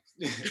question.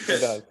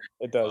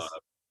 It does.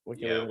 We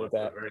can Yeah, live we're with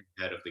that. very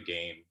ahead of the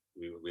game.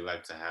 We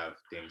like to have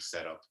things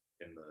set up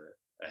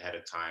ahead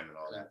of time and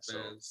all that. So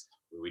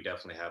we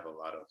definitely have a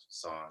lot of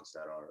songs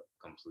that are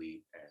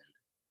complete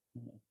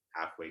and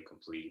halfway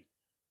complete.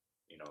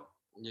 You know.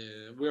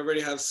 Yeah, we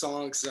already have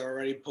songs that are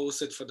already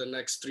posted for the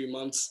next 3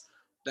 months.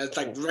 That's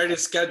like already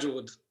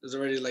scheduled. It's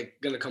already like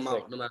gonna come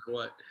out no matter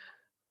what.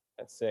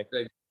 That's sick.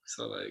 Like,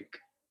 so like.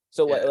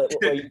 So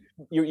like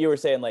you were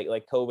saying like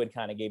COVID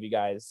kind of gave you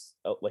guys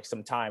like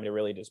some time to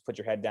really just put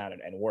your head down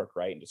and work,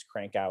 right, and just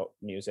crank out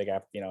music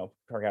after,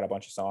 crank out a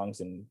bunch of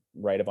songs and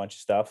write a bunch of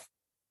stuff.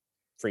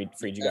 Freed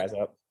you guys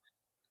up.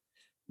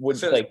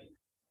 Would like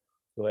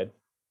go ahead.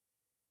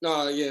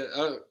 No, yeah,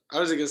 I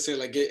was gonna say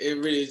like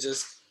it really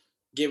just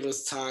gave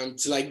us time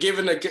to like give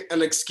an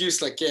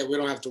excuse like, yeah, we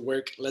don't have to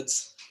work.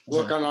 Let's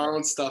work on our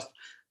own stuff.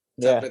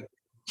 Yeah.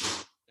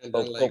 And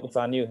then, like, focus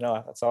on you.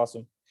 No, that's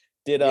awesome.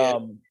 Did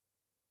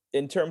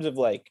in terms of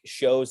like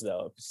shows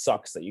though, it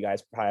sucks that you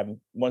guys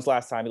haven't. When's the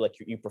last time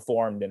you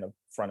performed in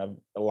front of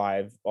a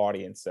live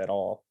audience at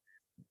all?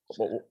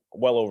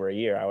 Well over a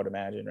year, I would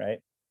imagine, right?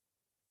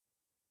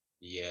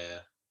 Yeah,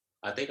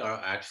 I think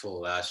our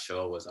actual last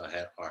show was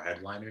our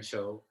headliner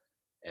show,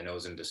 and it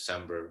was in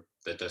December,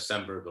 the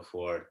December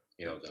before,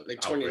 the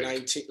like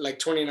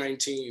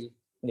 2019.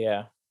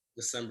 Yeah.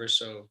 December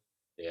show.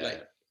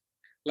 Yeah.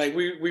 Like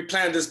we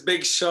planned this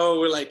big show.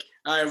 We're like,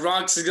 all right,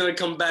 Ronx is gonna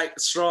come back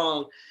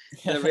strong.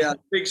 And we had a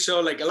big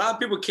show. Like a lot of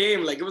people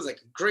came. Like it was like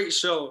a great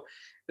show.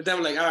 And then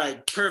we're like, all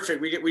right,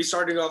 perfect. We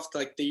starting off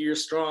like the year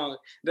strong.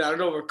 Then I don't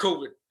know, over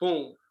COVID,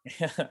 boom.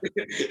 It's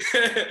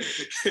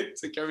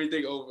like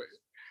everything over.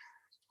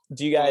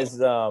 Do you guys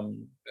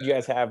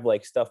have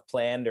like stuff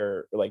planned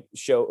or like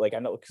show, like, I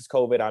know because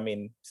COVID, I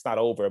mean, it's not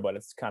over, but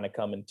it's kind of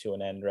coming to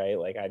an end, right?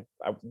 Like I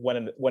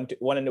went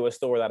into a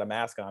store without a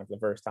mask on for the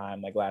first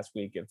time like last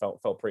week. It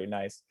felt pretty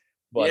nice.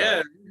 But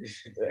yeah.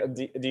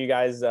 Do you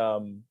guys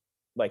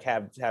like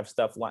have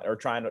stuff or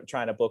trying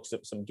to book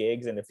some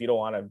gigs? And if you don't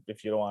want to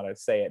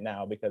say it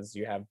now because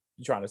you're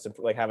trying to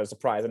like have a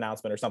surprise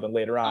announcement or something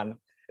later on,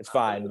 it's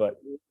fine. But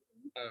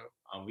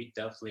we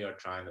definitely are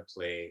trying to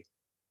play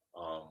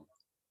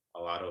a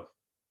lot of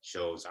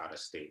shows out of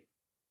state.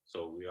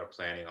 So we are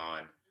planning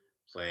on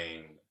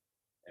playing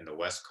in the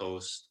West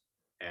Coast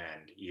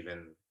and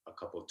even a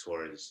couple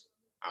tours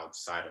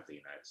outside of the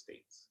United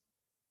States.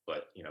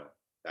 But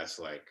that's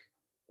like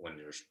when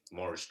there's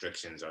more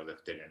restrictions are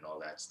lifted and all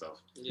that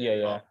stuff.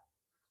 Yeah.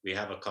 We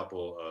have a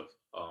couple of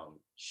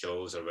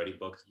shows already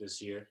booked this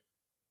year.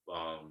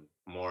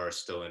 More are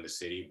still in the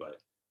city,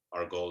 but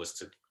our goal is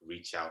to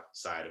reach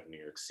outside of New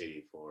York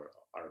City for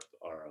our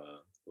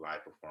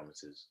live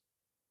performances.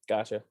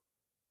 Gotcha.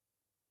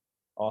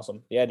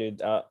 Awesome. Yeah,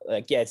 dude.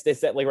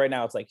 It's that like right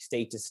now it's like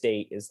state to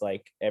state is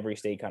like every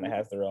state kind of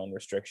has their own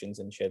restrictions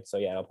and shit. So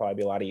yeah, it'll probably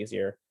be a lot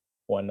easier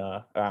when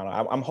I don't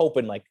know. I'm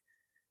hoping like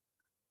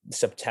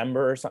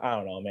September or something. I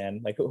don't know,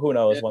 man. Like who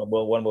knows when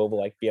we'll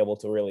like be able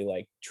to really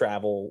like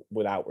travel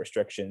without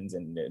restrictions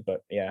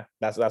but yeah,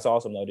 that's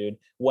awesome though, dude.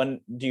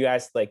 When do you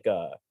guys like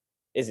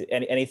is it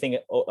anything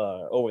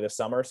over the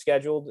summer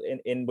scheduled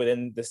in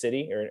within the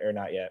city or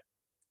not yet?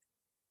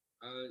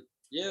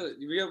 Yeah,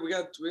 we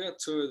got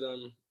two of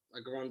them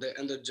like around the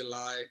end of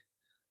July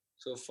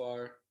so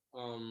far.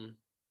 One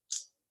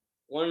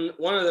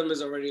of them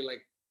is already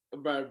like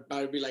about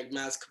to be like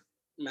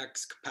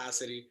max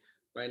capacity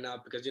right now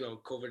because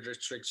COVID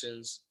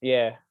restrictions.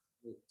 Yeah.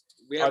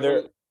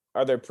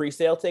 Are there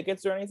pre-sale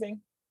tickets or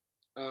anything?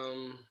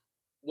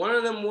 One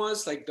of them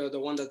was like the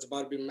one that's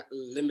about to be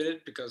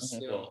limited because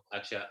Well,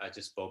 actually, I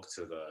just spoke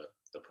to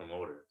the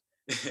promoter.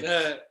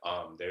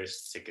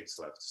 There's tickets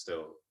left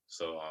still,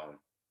 so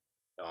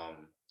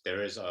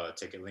there is a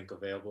ticket link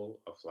available.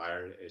 A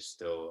flyer is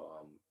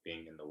still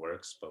being in the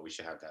works, but we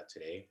should have that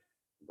today.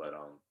 But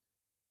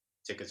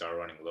tickets are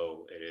running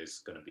low. It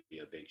is going to be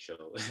a big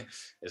show.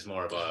 It's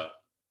more of a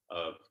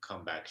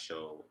comeback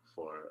show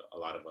for a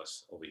lot of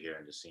us over here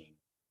in the scene.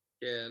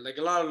 Yeah, like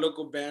a lot of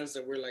local bands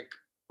that we're like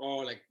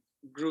all like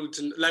grew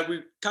to like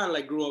we kind of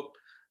like grew up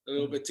a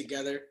little bit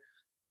together.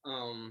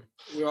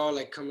 We're all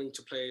like coming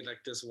to play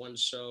like this one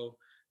show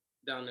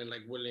down in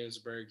like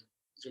Williamsburg.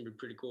 It's gonna be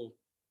pretty cool.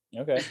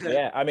 Okay.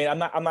 Yeah. I mean,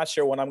 I'm not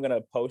sure when I'm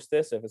gonna post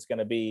this, if it's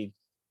gonna be,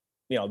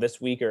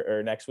 this week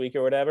or next week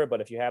or whatever.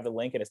 But if you have the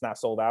link and it's not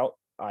sold out,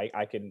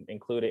 I can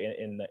include it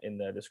in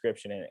the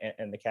description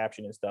and the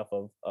caption and stuff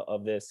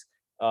of this.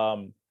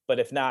 But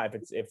if not,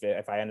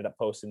 if I ended up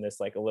posting this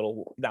like a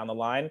little down the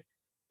line,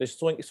 just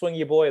swing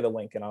your boy the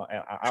link, and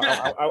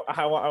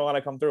I want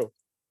to come through.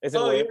 It's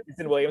in Oh, yeah. It's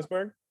in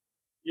Williamsburg.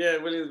 Yeah,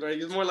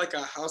 Williamsburg. It's more like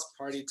a house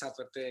party type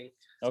of thing.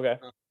 Okay.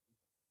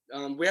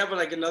 We have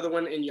like another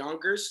one in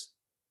Yonkers,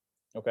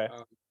 Okay.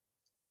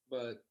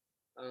 but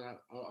I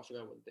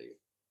forgot what date.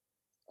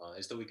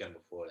 It's the weekend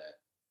before that.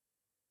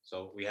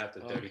 So we have the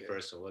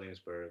 31st of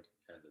Williamsburg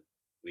and the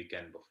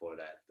weekend before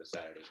that, the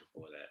Saturday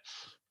before that.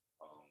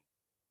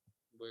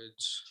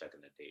 Which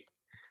checking the date.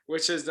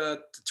 Which is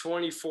the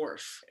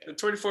 24th. Yeah. The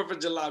 24th of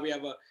July, we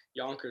have a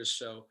Yonkers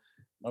show.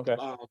 Okay.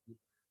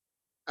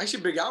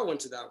 Actually, Big Al went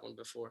to that one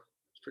before.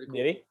 It's pretty cool.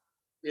 Did he?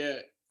 Yeah.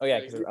 Oh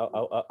yeah, because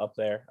up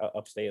there,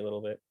 upstate a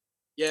little bit.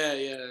 Yeah.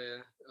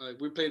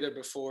 We played there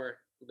before.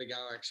 Big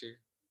Al actually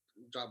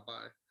dropped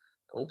by.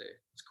 Cool. One day.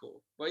 It's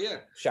cool. But yeah.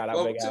 Shout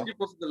out Big Al. Send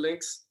people to the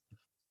links.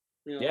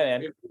 Yeah,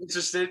 man. If you're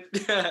interested.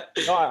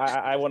 No,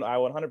 I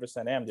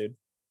 100% am, dude.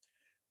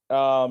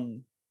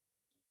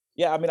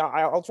 Yeah, I mean,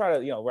 I'll try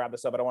to wrap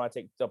this up. I don't want to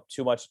take up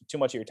too much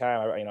of your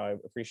time. I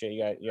appreciate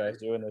you guys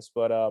doing this,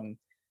 but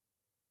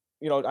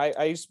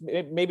I used,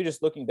 maybe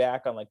just looking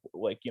back on like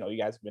you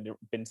guys have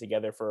been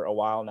together for a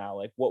while now.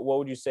 Like, what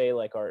would you say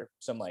like are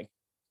some like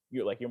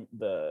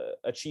the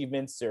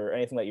achievements or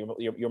anything that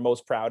you're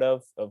most proud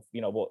of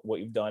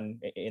what you've done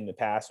in the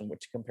past, and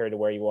which compared to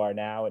where you are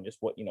now, and just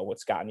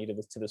what's gotten you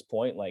to this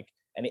point? Like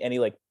any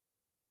like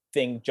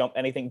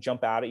anything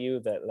jump out at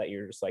you that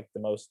you're just like the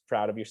most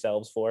proud of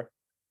yourselves for?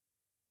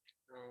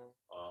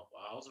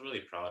 I was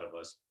really proud of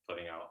us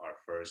putting out our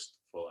first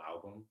full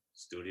album,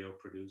 studio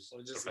produced,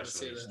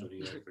 professionally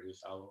studio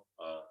produced album.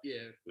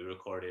 Yeah. We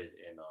recorded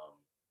in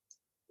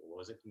what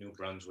was it, New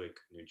Brunswick,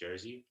 New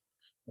Jersey.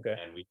 Okay.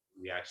 And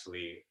we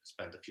actually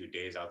spent a few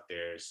days out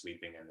there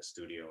sleeping in the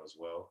studio as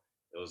well.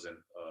 It was a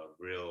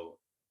real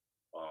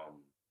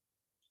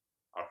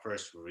our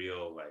first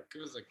real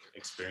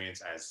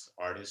experience as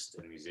artists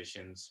and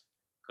musicians,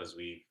 because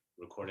we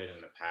recorded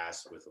in the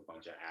past with a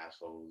bunch of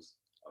assholes.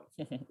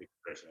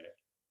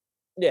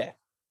 Yeah.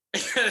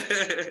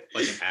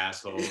 Bunch of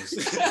assholes.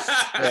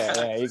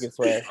 yeah, you can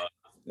swear.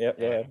 Yep.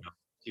 Yeah.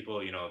 People,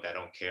 that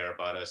don't care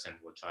about us and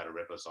will try to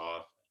rip us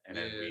off. And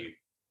then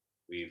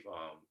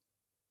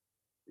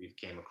we've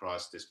came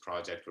across this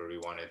project where we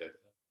wanted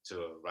to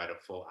write a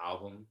full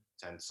album,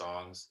 10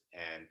 songs,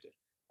 and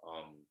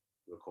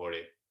record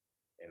it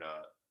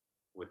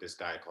with this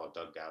guy called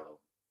Doug Gallo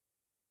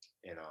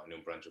in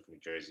New Brunswick, New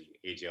Jersey.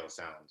 AGL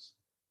Sounds,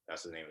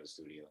 that's the name of the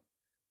studio.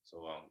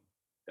 So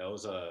that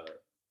was a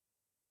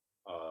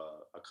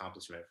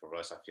accomplishment for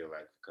us, I feel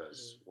like,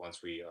 because once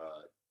we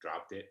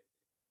dropped it,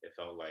 it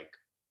felt like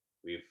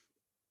we've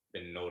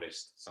been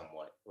noticed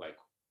somewhat, like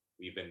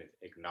we've been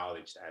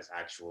acknowledged as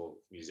actual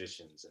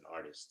musicians and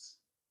artists.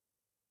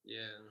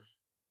 Yeah,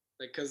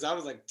 because that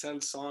was like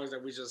 10 songs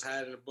that we just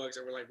had in the books,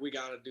 and we're like, we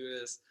gotta do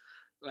this.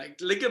 Like,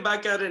 looking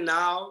back at it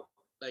now,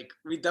 like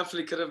we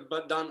definitely could have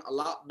done a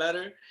lot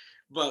better,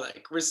 but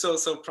like we're so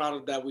proud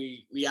of that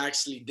we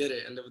actually did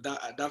it, and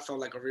that felt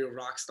like a real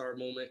rock star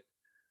moment.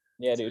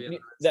 Yeah, dude.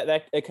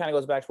 That it kind of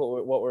goes back to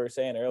what we were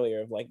saying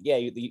earlier of like, yeah,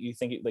 you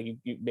think like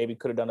you maybe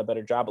could have done a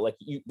better job, but like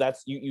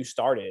you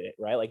started it,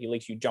 right? Like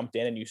you jumped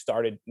in and you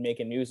started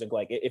making music.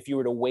 Like if you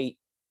were to wait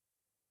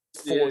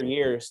 4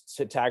 years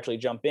to actually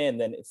jump in,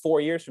 then 4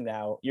 years from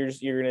now you're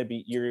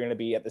gonna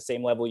be at the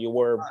same level you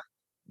were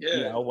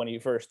when you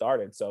first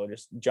started. So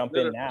just jump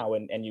in now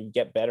and you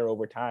get better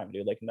over time,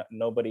 dude. Like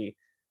nobody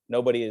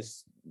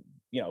is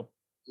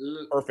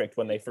perfect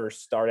when they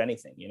first start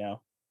anything,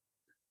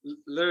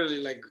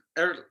 Literally, like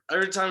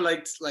every time,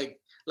 like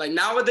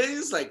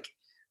nowadays, like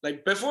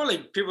before,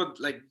 like people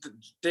like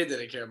they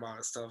didn't care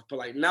about stuff, but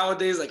like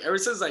nowadays, like ever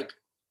since like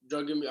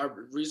Drug Me,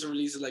 our recent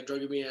releases like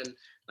Drug Me and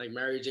like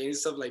Mary Jane and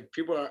stuff, like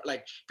people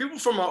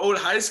from our old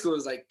high school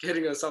is like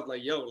hitting us up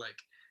like, yo,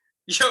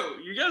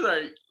 you guys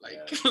are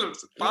like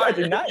fire. You guys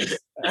are nice.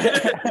 You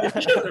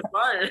guys are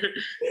fire.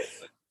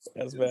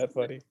 That's bad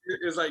funny.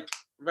 It's like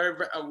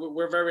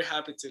we're very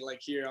happy to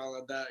like hear all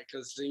of that,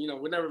 because we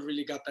never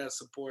really got that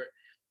support.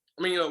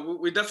 I mean,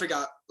 we definitely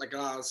got like a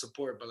lot of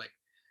support, but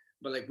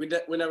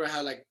we never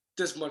had like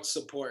this much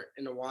support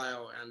in a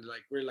while, and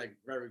like we're like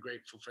very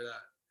grateful for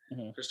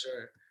that, for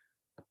sure.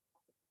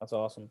 That's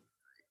awesome.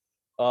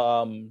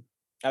 And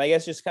I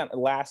guess just kind of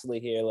lastly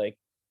here, like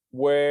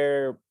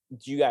where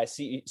do you guys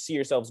see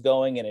yourselves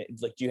going, and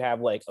like, do you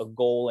have like a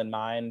goal in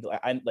mind?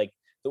 I like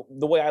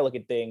the way I look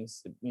at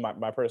things,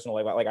 my personal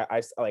life, like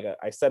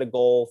I set a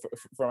goal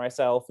for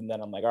myself, and then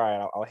I'm like, all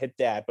right, I'll hit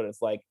that, but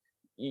it's like,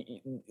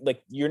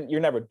 like you're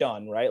never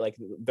done, right? Like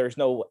there's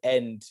no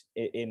end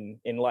in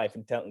life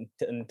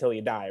until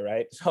you die,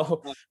 right?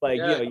 So like,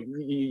 Yeah.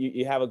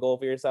 you have a goal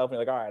for yourself, and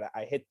you're like, all right,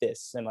 I hit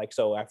this, and like,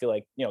 so I feel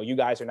like, you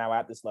guys are now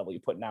at this level,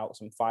 you're putting out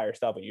some fire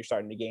stuff, and you're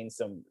starting to gain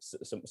some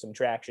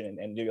traction,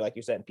 and like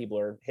you said, people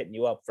are hitting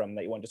you up from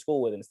that you went to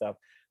school with and stuff.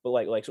 But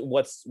like, so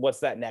what's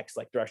that next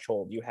like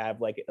threshold? Do you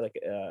have like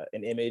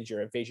an image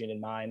or a vision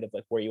in mind of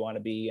like where you want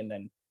to be, and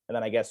then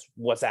I guess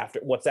what's after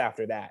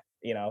that?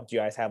 Do you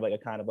guys have like a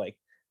kind of like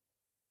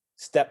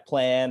step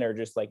plan, or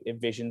just like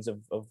visions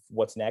of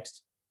what's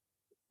next?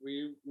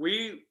 We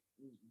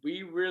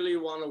really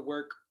want to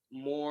work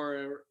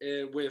more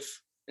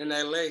with in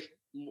LA,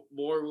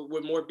 more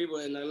with more people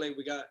in LA.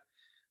 We got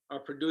our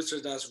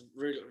producers that's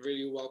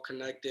really well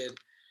connected,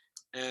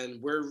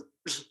 and we're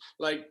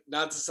like,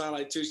 not to sound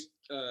like too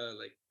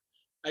like,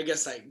 I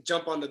guess, like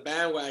jump on the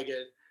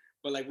bandwagon,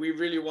 but like we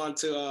really want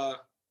to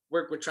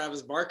work with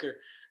Travis Barker.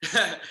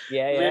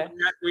 Yeah.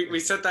 We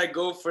set that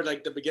goal for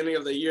like the beginning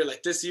of the year.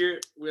 Like this year,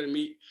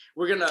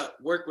 we're gonna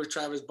work with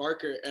Travis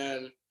Barker,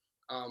 and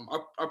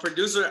our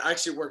producer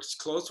actually works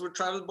close with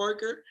Travis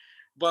Barker,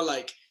 but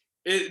like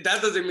that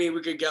doesn't mean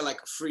we could get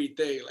like a free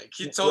thing. Like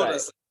he told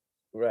us,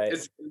 right.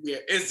 it's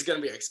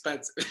gonna be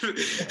expensive.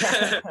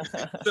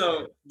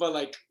 So, but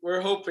like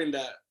we're hoping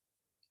that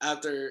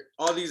after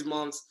all these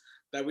months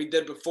that we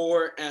did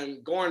before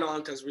and going on,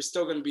 because we're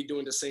still going to be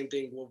doing the same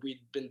thing what we've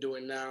been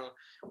doing now,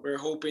 we're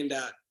hoping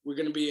that we're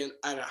going to be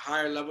at a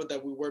higher level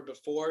that we were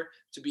before,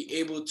 to be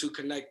able to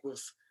connect with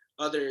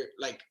other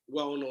like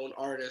well-known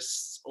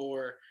artists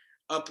or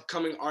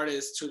upcoming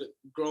artists to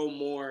grow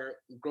more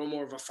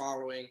of a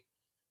following.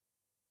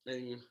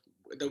 And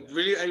the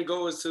really end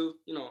goal is to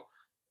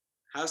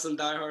have some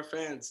diehard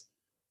fans,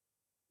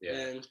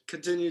 and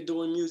continue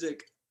doing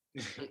music.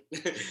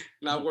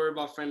 Not worry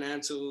about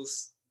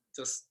financials,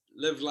 just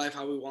live life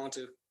how we want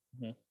to.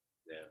 Yeah,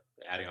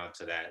 adding on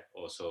to that,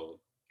 also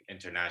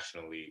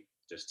internationally,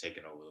 just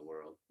taking over the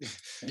world.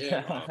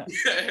 Yeah.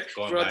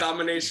 Going World back,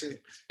 domination.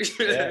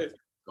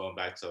 going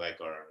back to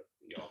like our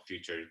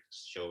future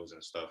shows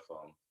and stuff.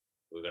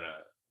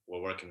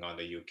 We're working on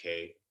the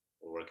UK.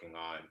 We're working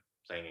on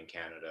playing in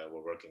Canada.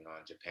 We're working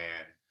on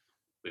Japan.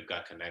 We've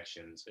got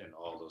connections in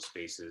all those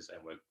spaces,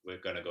 and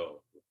we're gonna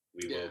go.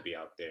 We will be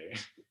out there,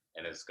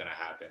 and it's gonna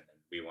happen. And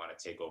we want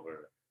to take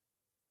over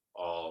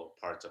all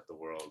parts of the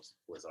world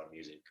with our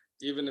music.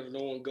 Even if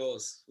no one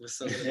goes, we're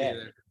still gonna be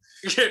there.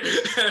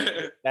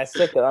 That's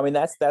sick though. I mean,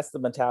 that's the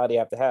mentality you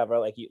have to have, right?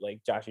 Like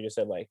Josh, you just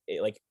said, like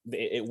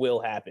it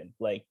will happen.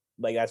 Like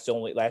that's the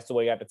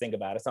way you have to think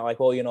about it. It's not like,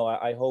 well,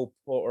 I hope,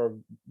 or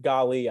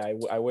golly,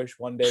 I wish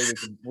one day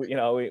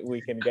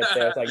we can get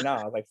there. It's like, no,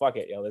 it's like, fuck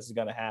it, this is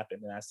gonna happen.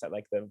 And that's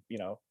like the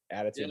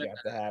attitude you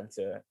have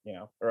to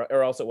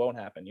or else it won't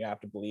happen. You have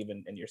to believe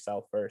in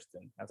yourself first,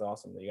 and that's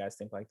awesome that you guys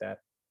think like that.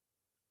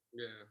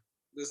 Yeah,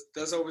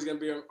 that's always gonna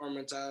be our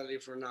mentality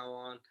from now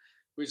on.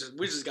 We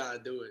just gotta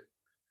do it.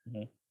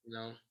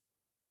 Mm-hmm.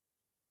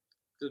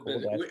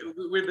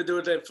 We've been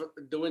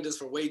doing this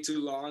for way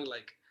too long.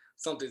 Like,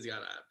 something's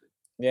gotta happen.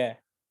 Yeah,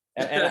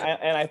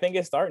 and I think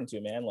it's starting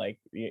to, man. Like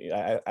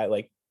I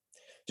like,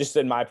 just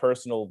in my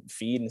personal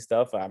feed and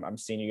stuff, I'm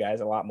seeing you guys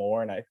a lot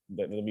more, and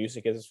the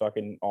music is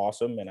fucking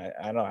awesome, and I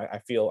don't know,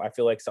 I feel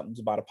like something's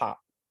about to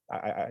pop.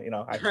 I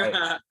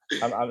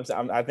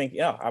think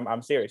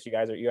I'm serious. You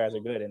guys are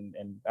good,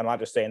 and I'm not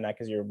just saying that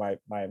because you're my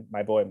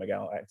boy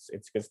Miguel.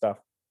 It's good stuff.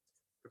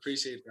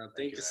 Appreciate that.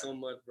 Thank you so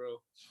much, bro.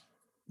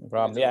 No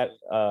problem. Yeah,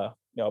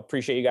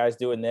 appreciate you guys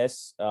doing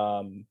this.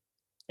 And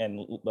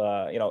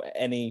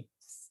any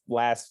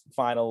last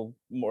final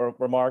more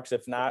remarks?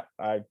 If not,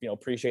 I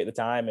appreciate the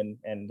time,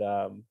 and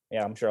I'm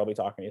sure I'll be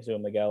talking to you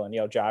soon, Miguel.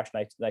 And Josh,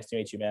 nice to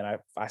meet you, man.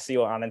 I see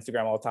you on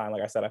Instagram all the time.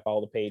 Like I said, I follow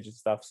the page and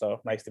stuff,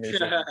 so nice to meet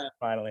you.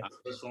 Finally,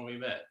 that's when we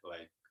met,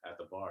 like at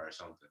the bar or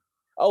something.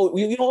 Oh,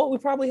 you know what? We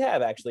probably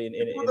have actually.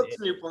 Yeah,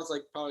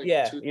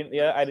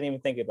 I didn't even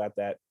think about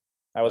that.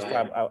 I was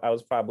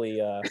probably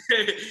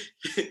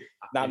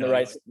not in the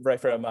right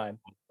frame of mind.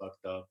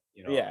 Fucked up,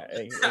 Yeah,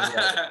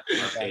 exactly.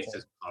 My face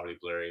is probably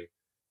blurry.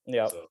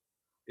 Yeah. So.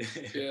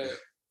 Yeah.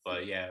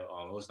 But yeah,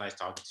 it was nice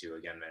talking to you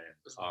again, man.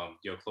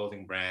 Your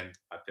clothing brand,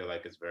 I feel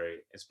like it's very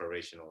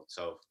inspirational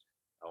itself.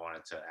 I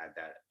wanted to add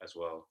that as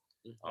well.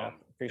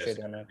 Appreciate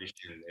that, man.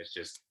 It's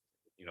just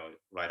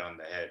right on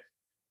the head.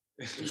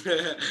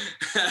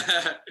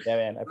 Yeah,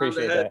 man, I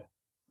appreciate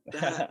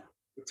that.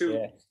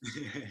 Too.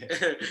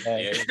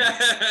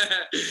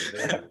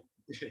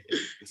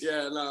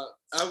 Yeah. No,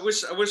 I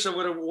wish I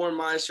would have worn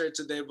my shirt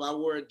today, but I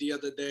wore it the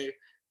other day.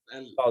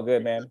 And all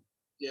good, man.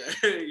 Yeah,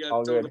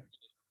 all good.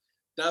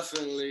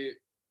 Definitely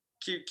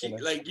keep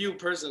like you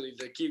personally,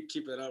 like keep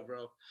it up,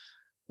 bro.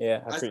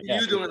 Yeah, I see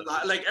you doing a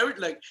lot. Like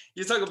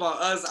you talk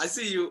about us, I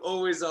see you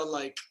always on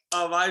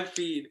on my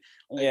feed.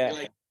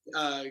 Like,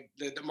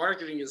 the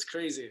marketing is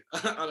crazy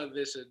on a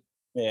Vision.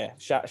 Yeah,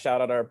 shout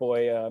out our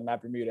boy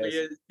Matt Bermudez.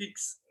 Yeah,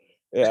 peaks.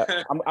 Yeah,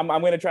 I'm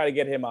gonna try to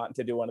get him on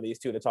to do one of these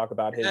too, to talk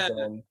about his Yeah.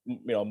 own,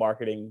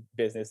 marketing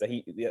business. That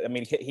I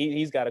mean,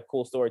 he's got a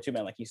cool story too,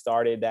 man. Like he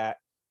started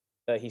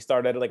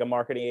like a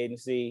marketing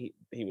agency.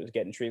 He was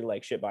getting treated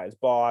like shit by his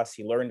boss.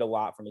 He learned a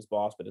lot from his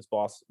boss, but his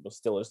boss was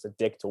still just a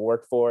dick to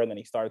work for. And then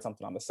he started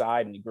something on the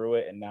side and he grew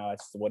it, and now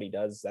that's what he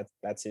does.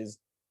 That's his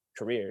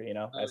career,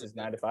 That's his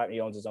 9 to 5. He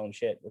owns his own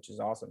shit, which is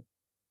awesome.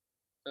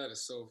 That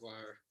is so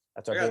fire.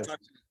 That's I our gotta dude. talk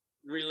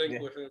to relink Yeah.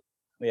 with him.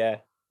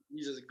 Yeah.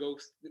 He's just a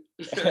ghost.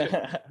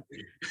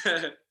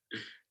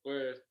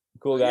 Word.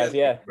 Cool guys.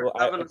 Yeah. Thanks for Well,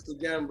 having us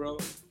again, bro.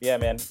 yeah,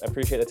 man. I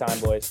appreciate the time,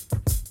 boys.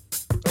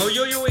 Oh,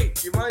 yo,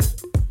 wait. You mind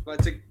if I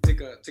take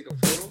a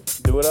photo?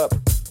 Do it up.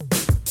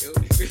 Yo.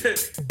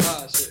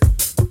 Ah, shit.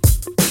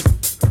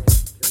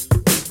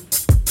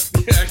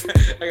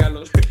 I got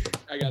no.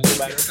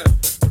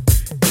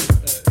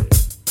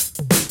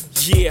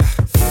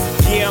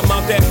 Yeah, I'm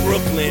out at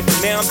Brooklyn.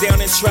 Now I'm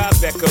down in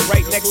Tribeca,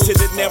 right next to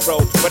the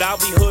Narrow. But I'll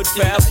be hood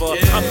forever.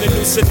 I'm the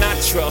new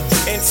Sinatra.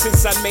 And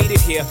since I made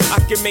it here, I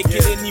can make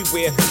it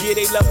anywhere. Yeah,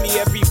 they love me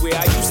everywhere.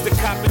 I used to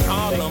cop in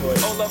Harlem.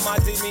 All of my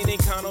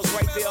Dominicanos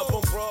right there up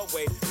on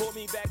Broadway. Pull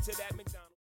me back to that McDonald's.